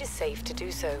when it is safe to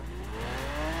do so.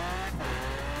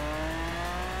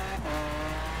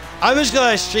 I'm just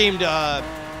gonna stream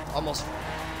almost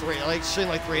stream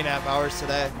like 3.5 hours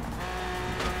today.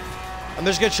 I'm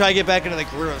just gonna try to get back into the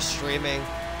groove of streaming.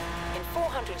 In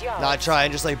 400 yards. Not try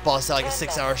and just like bust out like a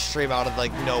 6-hour stream out of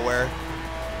like nowhere.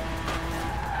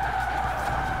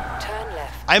 Turn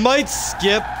left. I might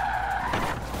skip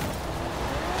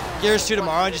Gears 2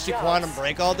 tomorrow and just do Quantum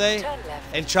Break all day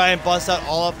and try and bust out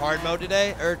all of hard mode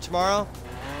today or tomorrow.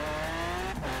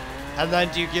 And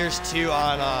then do Gears 2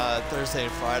 on Thursday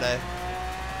and Friday.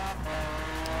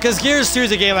 Because Gears 2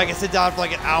 is a game I can sit down for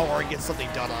like an hour and get something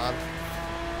done on.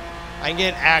 I can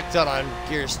get an act done on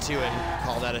Gears 2 and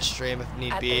call that a stream if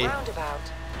need be. At the roundabout,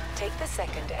 take the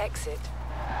second exit.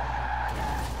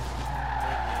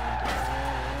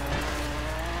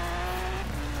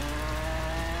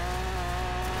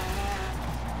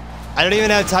 I don't even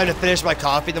have time to finish my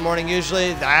coffee in the morning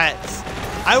usually.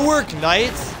 I work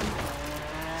nights,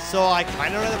 so I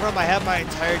kind of run the problem. I have my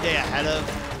entire day ahead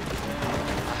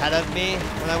of me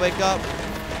when I wake up.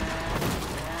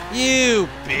 You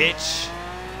bitch.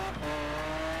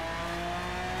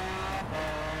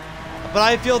 But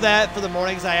I feel that for the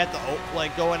mornings I have to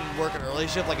like go in and work an early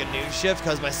shift, like a noon shift,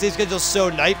 because my sleep schedule's so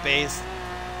night-based.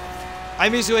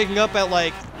 I'm used to waking up at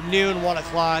like noon, 1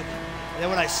 o'clock. And then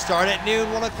when I start at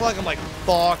noon, 1 o'clock, I'm like,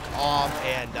 fuck off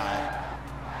and die.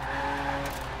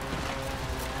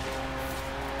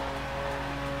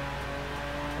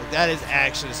 Like, that is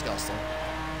actually disgusting.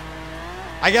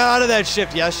 I got out of that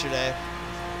shift yesterday.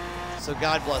 So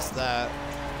God bless that.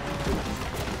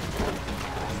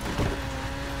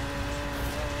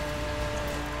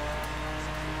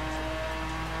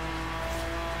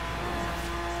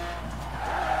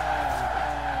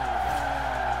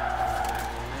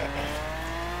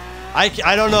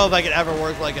 I don't know if I could ever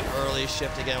work like an early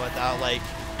shift again without like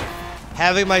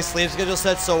having my sleep schedule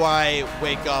set so I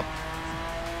wake up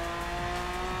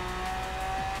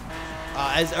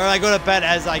or I go to bed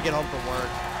as I get home from work.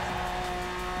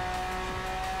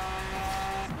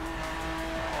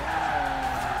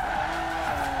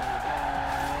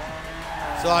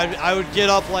 So I would get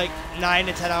up like 9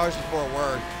 to 10 hours before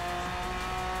work,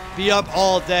 be up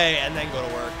all day, and then go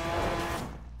to work.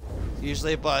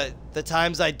 Usually, but the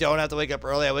times I don't have to wake up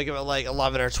early, I wake up at like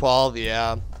 11 or 12.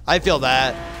 Yeah, I feel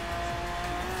that.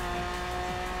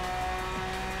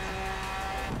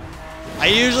 I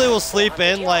usually will sleep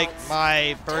in like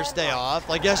my first day off.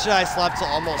 Like yesterday, I slept till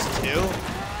almost 2.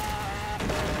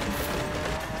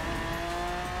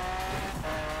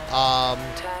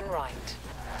 Turn right.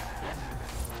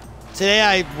 Today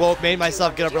I made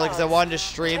myself get up early because I wanted to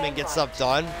stream and get stuff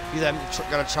done. Because I'm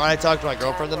gonna try to talk to my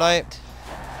girlfriend tonight.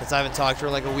 Because I haven't talked to her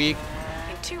in like a week.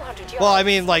 In 200 yards. Well, I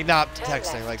mean, like not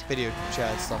texting, like video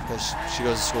chat and stuff, because she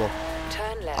goes to school.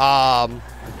 Turn left.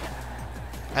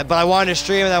 But I wanted to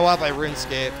stream and I want my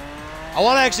RuneScape. I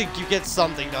want to actually get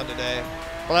something done today,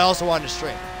 but I also wanted to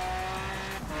stream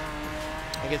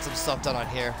and get some stuff done on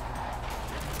here.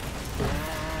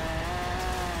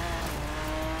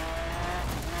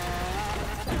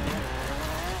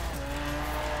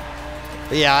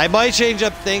 But yeah, I might change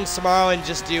up things tomorrow and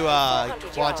just do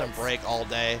Quantum Break all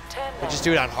day. And just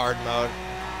do it on hard mode.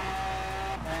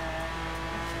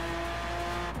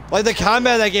 Like the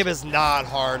combat in that game is not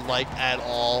hard, like at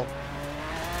all.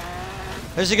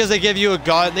 Especially because they give you a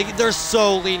gun. They're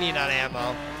so lenient on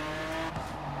ammo.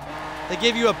 They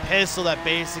give you a pistol that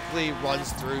basically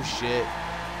runs through shit.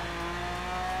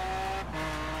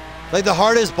 Like the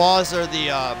hardest boss are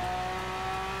the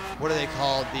what are they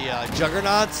called? The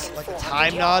juggernauts, like the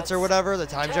time knots or whatever, the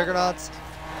time juggernauts.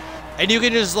 And you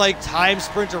can just like time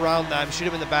sprint around them, shoot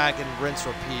them in the back, and rinse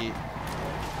repeat.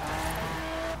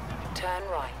 Turn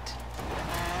right.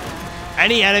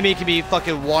 Any enemy can be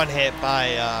fucking one hit by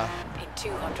In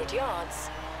 200 yards,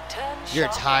 turn your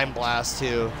sharp time right. blast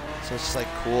too. So it's just like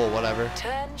cool, whatever.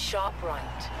 Turn sharp right.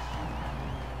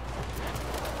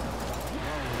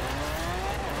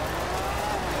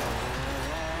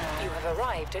 You have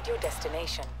arrived at your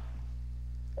destination.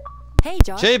 Hey,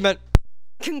 Josh. Achievement.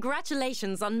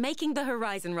 Congratulations on making the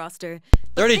Horizon roster.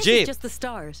 30 This G. is just the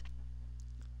start.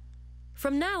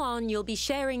 From now on, you'll be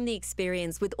sharing the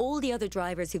experience with all the other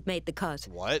drivers who've made the cut.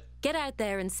 What? Get out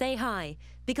there and say hi,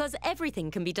 because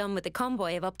everything can be done with a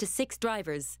convoy of up to 6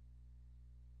 drivers.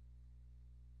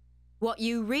 What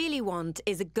you really want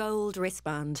is a gold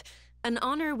wristband, an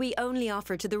honor we only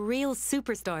offer to the real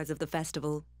superstars of the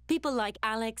festival. People like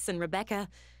Alex and Rebecca,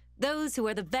 those who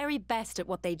are the very best at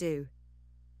what they do.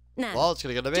 Now, Well, it's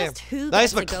gonna go to me. just who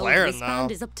Nice gets a gold McLaren, wristband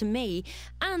though. is up to me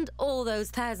and all those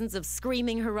thousands of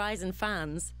screaming Horizon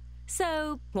fans.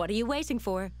 So, what are you waiting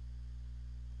for?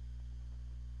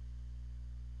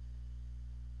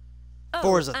 Oh,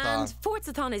 Forza-thon. and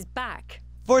Forza-thon is back.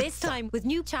 Forza. This time with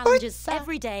new challenges Forza.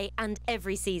 every day and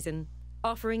every season,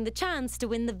 offering the chance to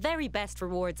win the very best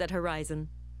rewards at Horizon.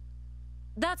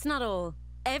 That's not all.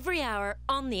 Every hour,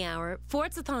 on the hour,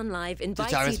 Forza-thon Live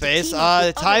invites time you and space? to team up The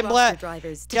with time other roster bla-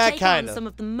 drivers to Yeah, take kinda. on some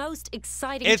of the most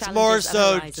exciting It's challenges more at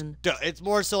so. Horizon. It's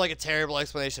more so like a terrible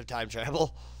explanation of time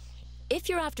travel. If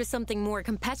you're after something more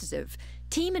competitive,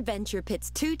 Team Adventure pits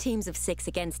 2 teams of 6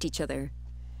 against each other.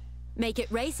 Make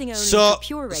it racing only So- for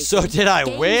pure racing. so did I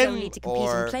games win, only to compete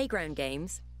or- in playground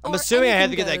games. I'm or assuming I had to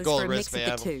anything get that goes gold for a mix of the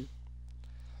wristband. 2.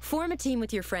 Form a team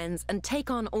with your friends and take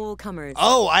on all comers.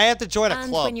 Oh, I have to join a And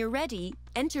club. when you're ready,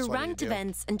 enter That's what I need ranked to do.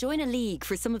 events and join a league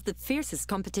for some of the fiercest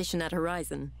competition at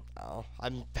Horizon. Oh,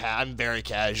 I'm very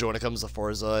casual when it comes to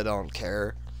Forza. I don't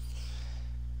care.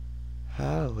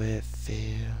 How it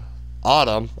feel?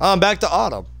 Autumn. Oh, I'm back to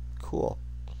autumn. Cool.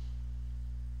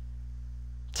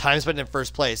 Time spent in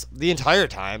first place the entire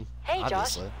time. Hey, Josh.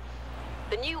 obviously.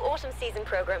 The new autumn season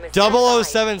program is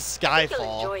 007 I think you'll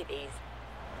Skyfall. enjoy these.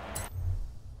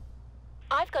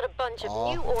 I've got a bunch of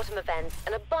Aw. new autumn events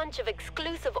and a bunch of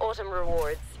exclusive autumn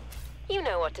rewards. You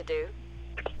know what to do.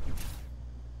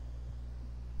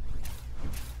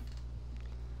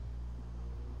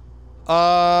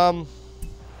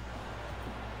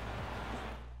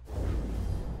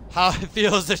 How it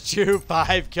feels to chew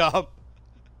 5 gum.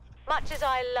 Much as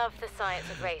I love the science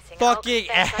of racing, Fucking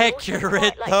I'll confess I also accurate,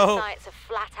 quite like though. the science of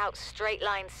flat-out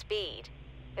straight-line speed.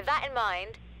 With that in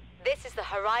mind, this is the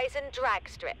Horizon drag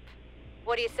strip.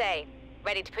 What do you say?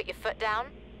 Ready to put your foot down?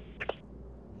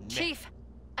 Chief,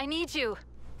 I need you.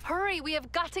 Hurry, we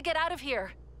have got to get out of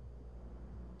here.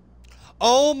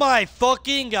 Oh my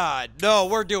fucking god. No,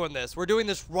 we're doing this. We're doing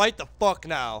this right the fuck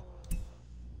now.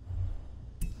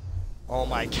 Oh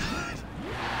my god.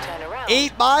 Turn around.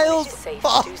 8 miles? It is safe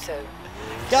Fuck. to do so.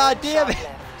 God damn Sharp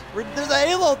it. left. There's a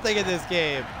Halo thing in this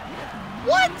game.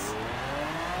 What?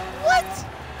 What?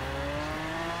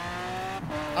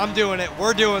 I'm doing it.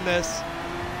 We're doing this.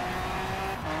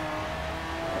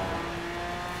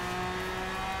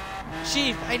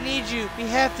 Chief, I need you. We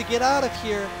have to get out of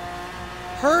here.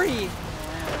 Hurry.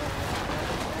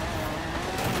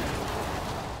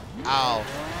 Ow.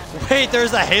 Wait,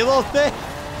 there's a Halo thing?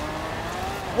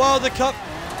 Well, the company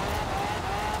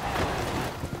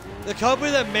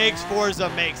that makes Forza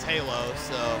makes Halo,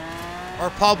 so, or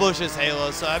publishes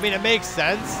Halo, so I mean it makes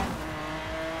sense.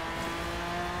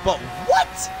 But what?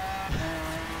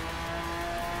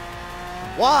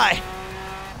 Why?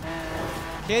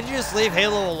 Can't you just leave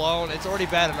Halo alone? It's already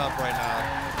bad enough right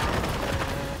now.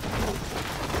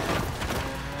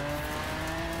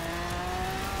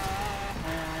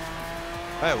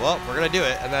 Alright, well, we're gonna do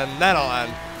it, and then that'll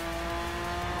end.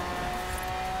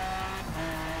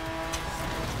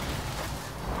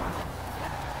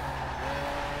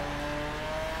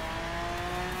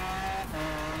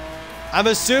 I'm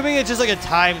assuming it's just like a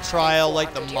time trial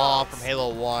like the Maw from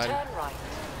Halo 1. Turn right.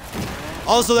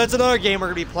 Also, that's another game we're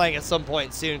gonna be playing at some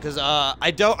point soon, because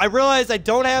I realized I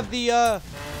don't have the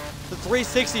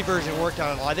 360 version worked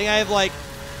on it all. I think I have like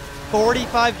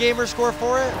 45 gamer score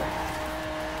for it.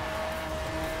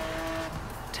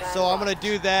 Turn So I'm gonna right.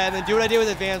 do that, and then do what I did with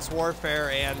Advanced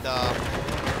Warfare, and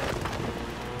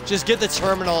just get the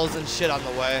terminals and shit on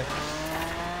the way.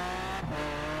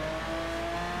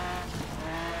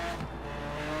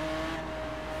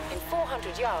 In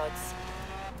 400 yards,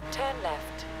 turn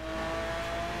left.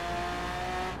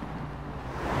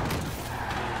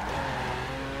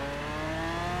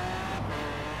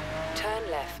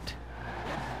 Turn left.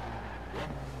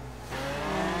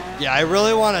 Yeah, I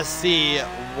really want to see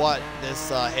what this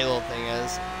Halo thing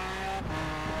is.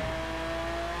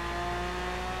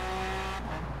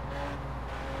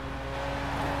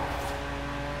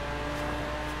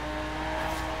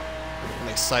 I'm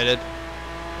excited.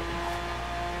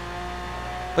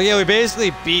 But yeah, we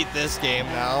basically beat this game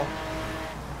now.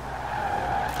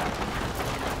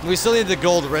 We still need the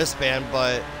gold wristband,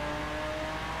 but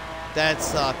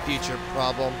that's a future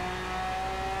problem.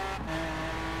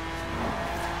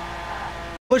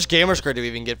 How much gamer score do we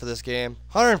even get for this game?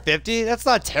 150? That's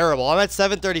not terrible. I'm at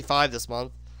 735 this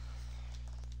month.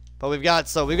 But we've got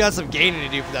some gaining to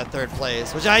do for that 3rd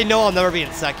place, which I know I'll never be in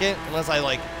 2nd unless I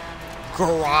like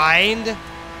grind.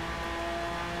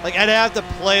 Like I'd have to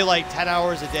play like 10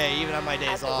 hours a day, even on my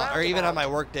days off, or even on my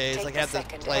work days. Take Like the I have to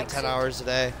second play exit. 10 hours a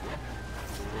day.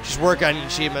 Just work on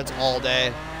achievements all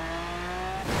day.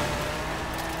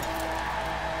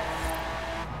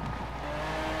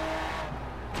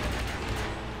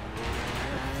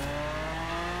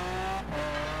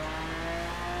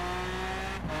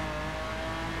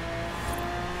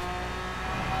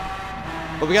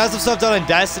 But we got some stuff done in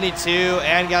Destiny 2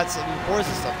 and got some Forza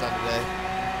stuff done today.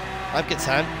 I'm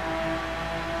content.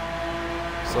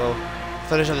 So,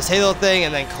 finish up this Halo thing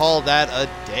and then call that a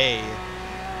day.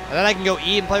 And then I can go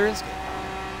eat and play RuneScape.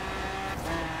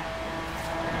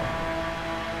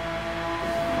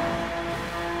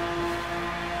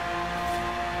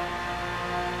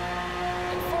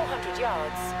 In 400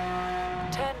 yards,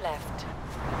 turn left.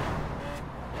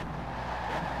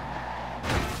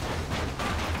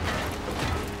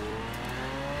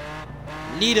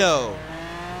 Neato.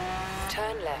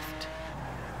 Turn left.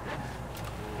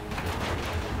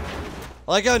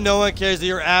 I like how no one cares that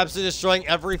you're absolutely destroying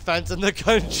every fence in the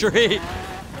country.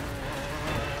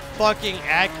 Fucking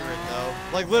accurate, though.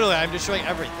 Like, literally, I'm destroying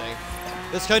everything.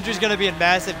 This country's gonna be in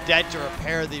massive debt to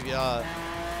repair the,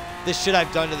 this shit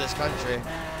I've done to this country.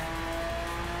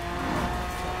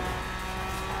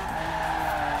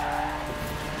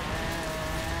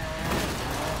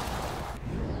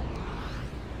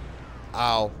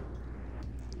 Ow.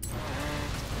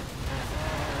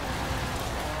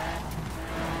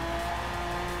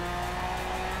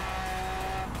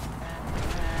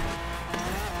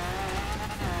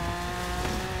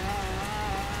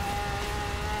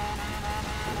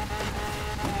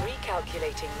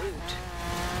 Recalculating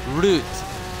route. Root.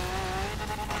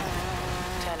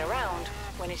 Turn around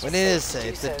when When it is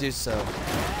safe to do so.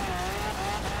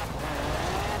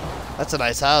 That's a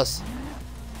nice house.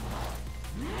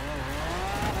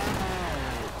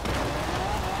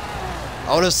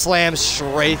 I would have slammed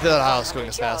straight through that house going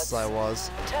as fast as I was.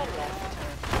 Turn left.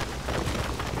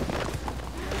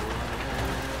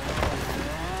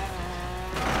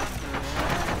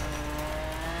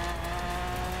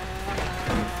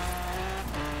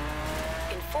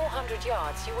 In 400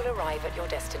 yards, you will arrive at your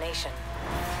destination.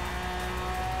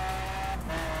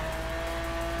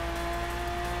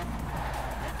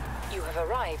 You have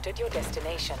arrived at your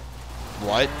destination.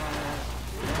 What?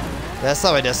 That's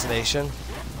not my destination.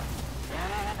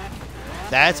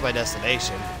 That's my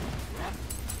destination.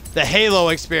 The Halo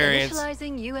experience.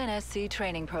 Initializing UNSC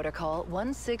training protocol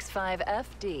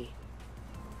 165FD.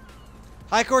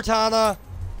 Hi, Cortana.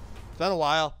 It's been a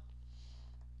while.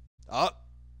 Oh.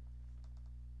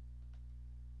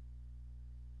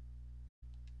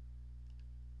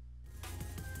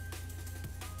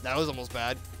 That was almost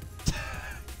bad.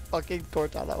 Fucking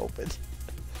Cortana opened.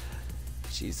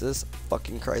 Jesus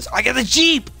fucking Christ. I get the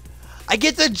Jeep! I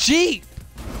get the Jeep!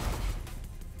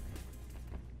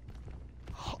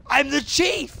 I'm the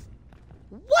chief!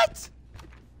 What?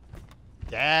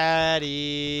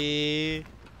 Daddy.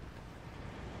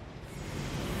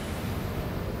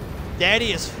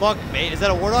 Daddy is fuck, mate. Is that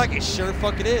a warlock? It sure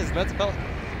fucking is. That's about.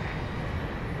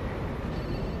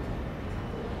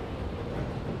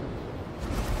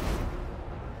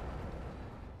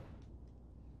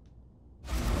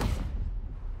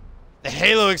 The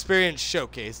Halo Experience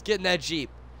Showcase. Get in that Jeep.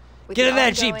 With Get the in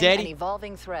that Jeep, ongoing and Daddy.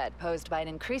 evolving threat posed by an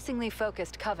increasingly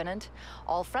focused Covenant,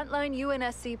 all frontline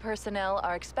UNSC personnel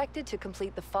are expected to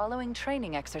complete the following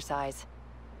training exercise.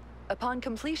 Upon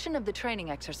completion of the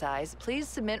training exercise, please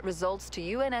submit results to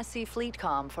UNSC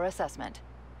FleetCom for assessment.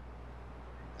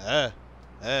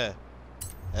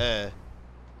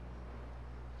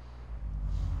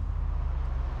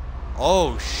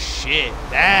 Oh shit,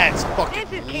 that's fucking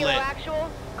This is Kilo lit. Actual.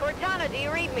 Cortana, do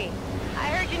you read me? I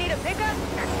heard you need a pickup?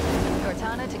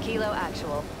 Cortana to Kilo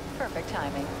Actual. Perfect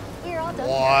timing. We're all done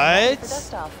What? here. For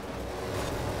dust off.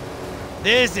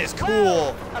 This is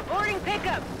cool. Whoa, a boarding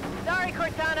pickup. Sorry,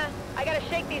 Cortana. I gotta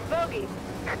shake these bogies.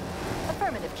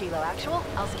 Affirmative, Kilo Actual.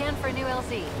 I'll scan for a new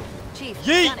LZ. Chief,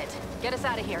 Yeet. done it. Get us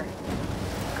out of here.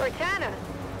 Cortana,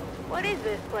 what is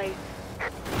this place?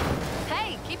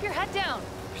 Hey, keep your head down.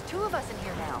 There's two of us in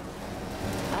here now.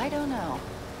 I don't know.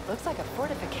 Looks like a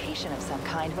fortification of some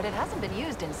kind, but it hasn't been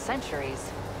used in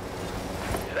centuries.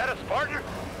 Is that a Spartan?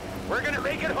 We're gonna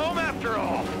make it home after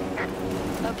all.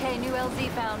 Okay, new LZ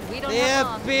found. We don't Yeah, have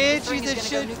long. bitch, This ring he's is a gonna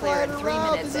shit go nuclear in flying 3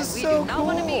 around. minutes, This and is we so do not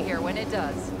want to be cool. here when it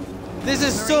does. This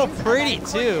is so Marines, I've pretty added too.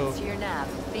 coordinates to your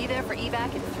nav. Be there for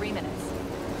evac in 3 minutes.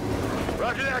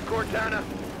 Roger that, Cortana.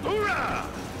 Hoorah!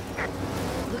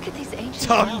 Look at these ancient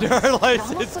Thunder mounds. It almost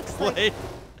license looks like plate.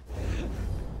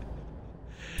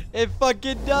 It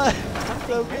fucking does. something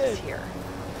So lives good. here.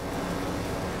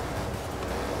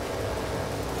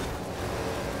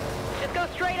 Just go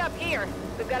straight up here.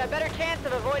 We've got a better chance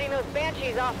of avoiding those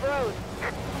banshees off-road.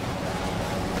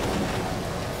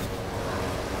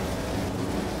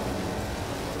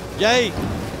 Yay.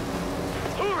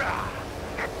 Hoorah!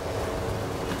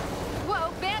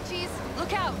 Whoa, banshees!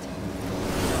 Look out!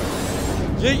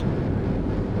 Yay.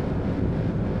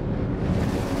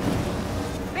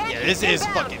 Banshees Yeah, this is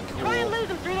inbound. fucking Try and cool. lose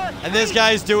them And this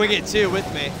guy's doing it too with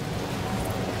me.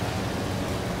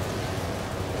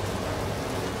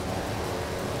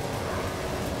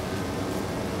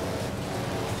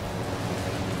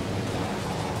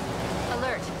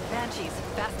 Alert. Banshees.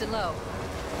 Fast and low.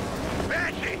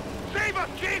 Banshee! Save us,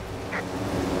 Chief!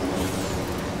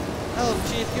 Help,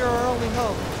 Chief. You're our only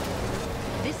hope.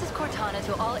 This is Cortana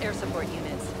to all air support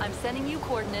units. I'm sending you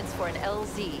coordinates for an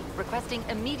LZ, requesting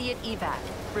immediate evac.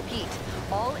 Repeat,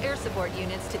 all air support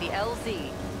units to the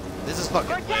LZ. This is fucking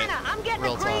lit. Cortana, I'm getting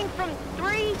Real a green talk. from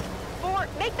 3, 4,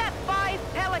 make that 5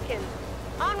 Pelicans.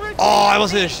 En route to Oh, I the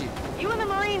almost hit a LZ. sheep. You and the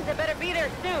Marines had better be there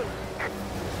soon.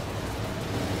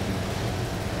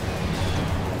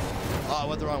 Oh, I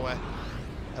went the wrong way.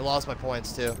 I lost my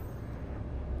points too.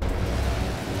 I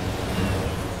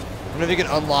wonder if you can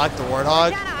unlock the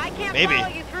Warthog. Cortana, I can't Maybe. follow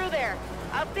you through there.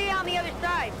 I'll see you on the other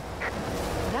side.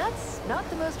 That's not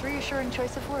the most reassuring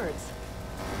choice of words.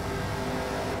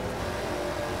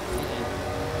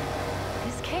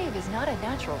 This cave is not a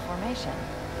natural formation.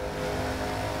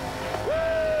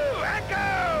 Woo!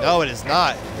 Echo! No, it is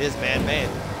not. It is man-made. I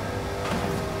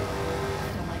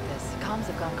don't like this. Comms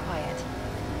have gone quiet.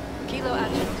 Kilo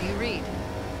action, do you read?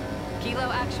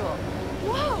 Kilo actual.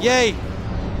 Whoa! Yay!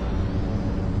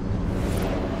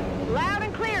 Loud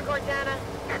and clear, Cortana.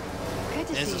 Good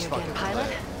to This see is you fucking again, pilot.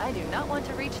 lit. I do not want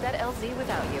to reach that LZ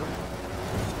without you.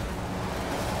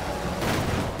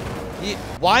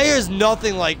 Why is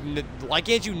nothing like... Why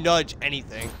can't you nudge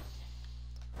anything?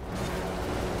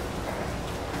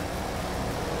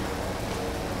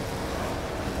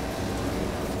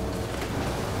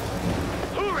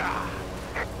 Hoorah!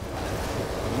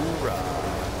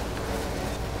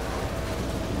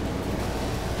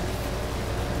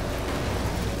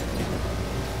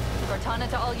 Cortana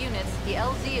to all units, the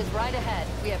LZ is right ahead.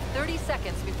 We have 30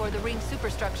 seconds before the ring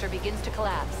superstructure begins to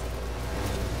collapse.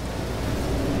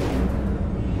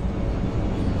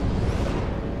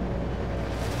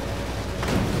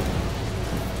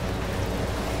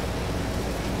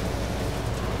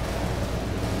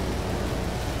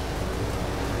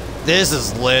 This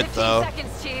is lit, 15 though.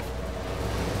 seconds, Chief.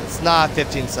 It's not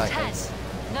 15 10, seconds.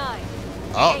 9,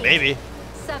 Oh, 8, maybe.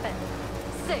 7,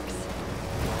 6,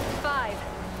 5,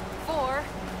 4,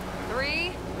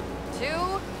 3, 2,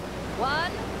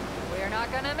 1. We're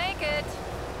not gonna make it.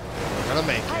 We're gonna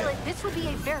make Pilot, it. this would be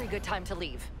a very good time to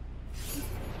leave.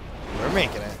 We're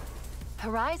making it.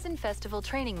 Horizon Festival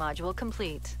training module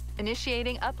complete.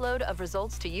 Initiating upload of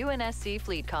results to UNSC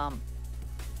FleetCom.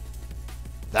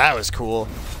 That was cool.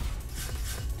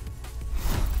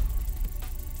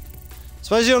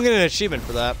 Suppose you don't get an achievement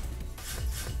for that.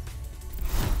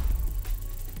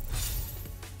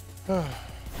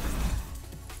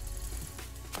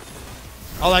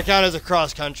 Oh, that counted as a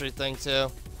cross-country thing, too.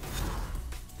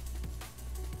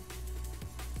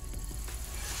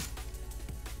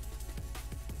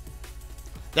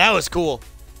 That was cool.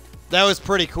 That was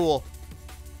pretty cool.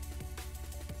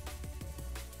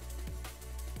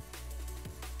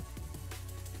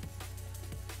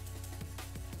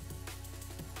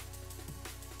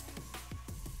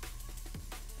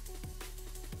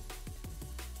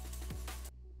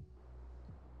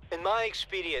 In my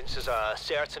experience, there's a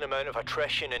certain amount of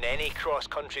attrition in any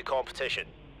cross-country competition.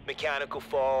 Mechanical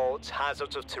faults,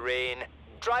 hazards of terrain,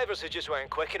 drivers who just weren't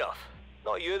quick enough.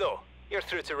 Not you, though. You're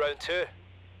through to round 2.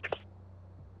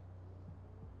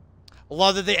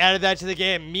 Love that they added that to the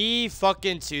game. Me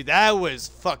fucking too. That was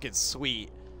fucking sweet.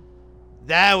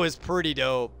 That was pretty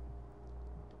dope.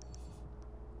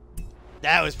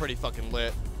 That was pretty fucking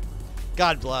lit.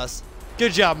 God bless.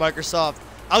 Good job, Microsoft.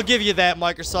 I'll give you that,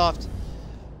 Microsoft.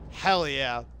 Hell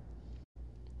yeah.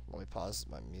 Let me pause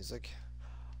my music.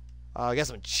 I got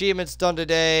some achievements done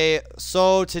today.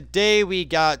 So today we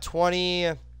got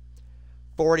 20,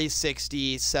 40,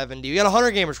 60, 70. We got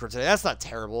 100 gamers for today. That's not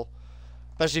terrible.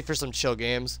 Especially for some chill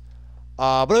games. But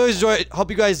I always enjoy it. Hope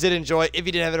you guys did enjoy it. If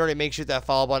you didn't have it already, make sure to hit that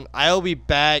follow button. I'll be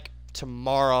back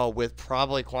tomorrow with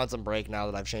probably Quantum Break now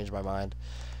that I've changed my mind.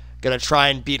 Gonna try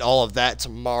and beat all of that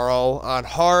tomorrow on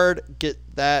hard. Get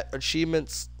that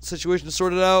achievements situation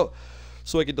sorted out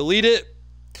so I can delete it.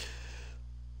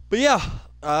 But yeah,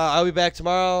 I'll be back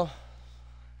tomorrow.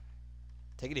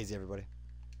 Take it easy, everybody.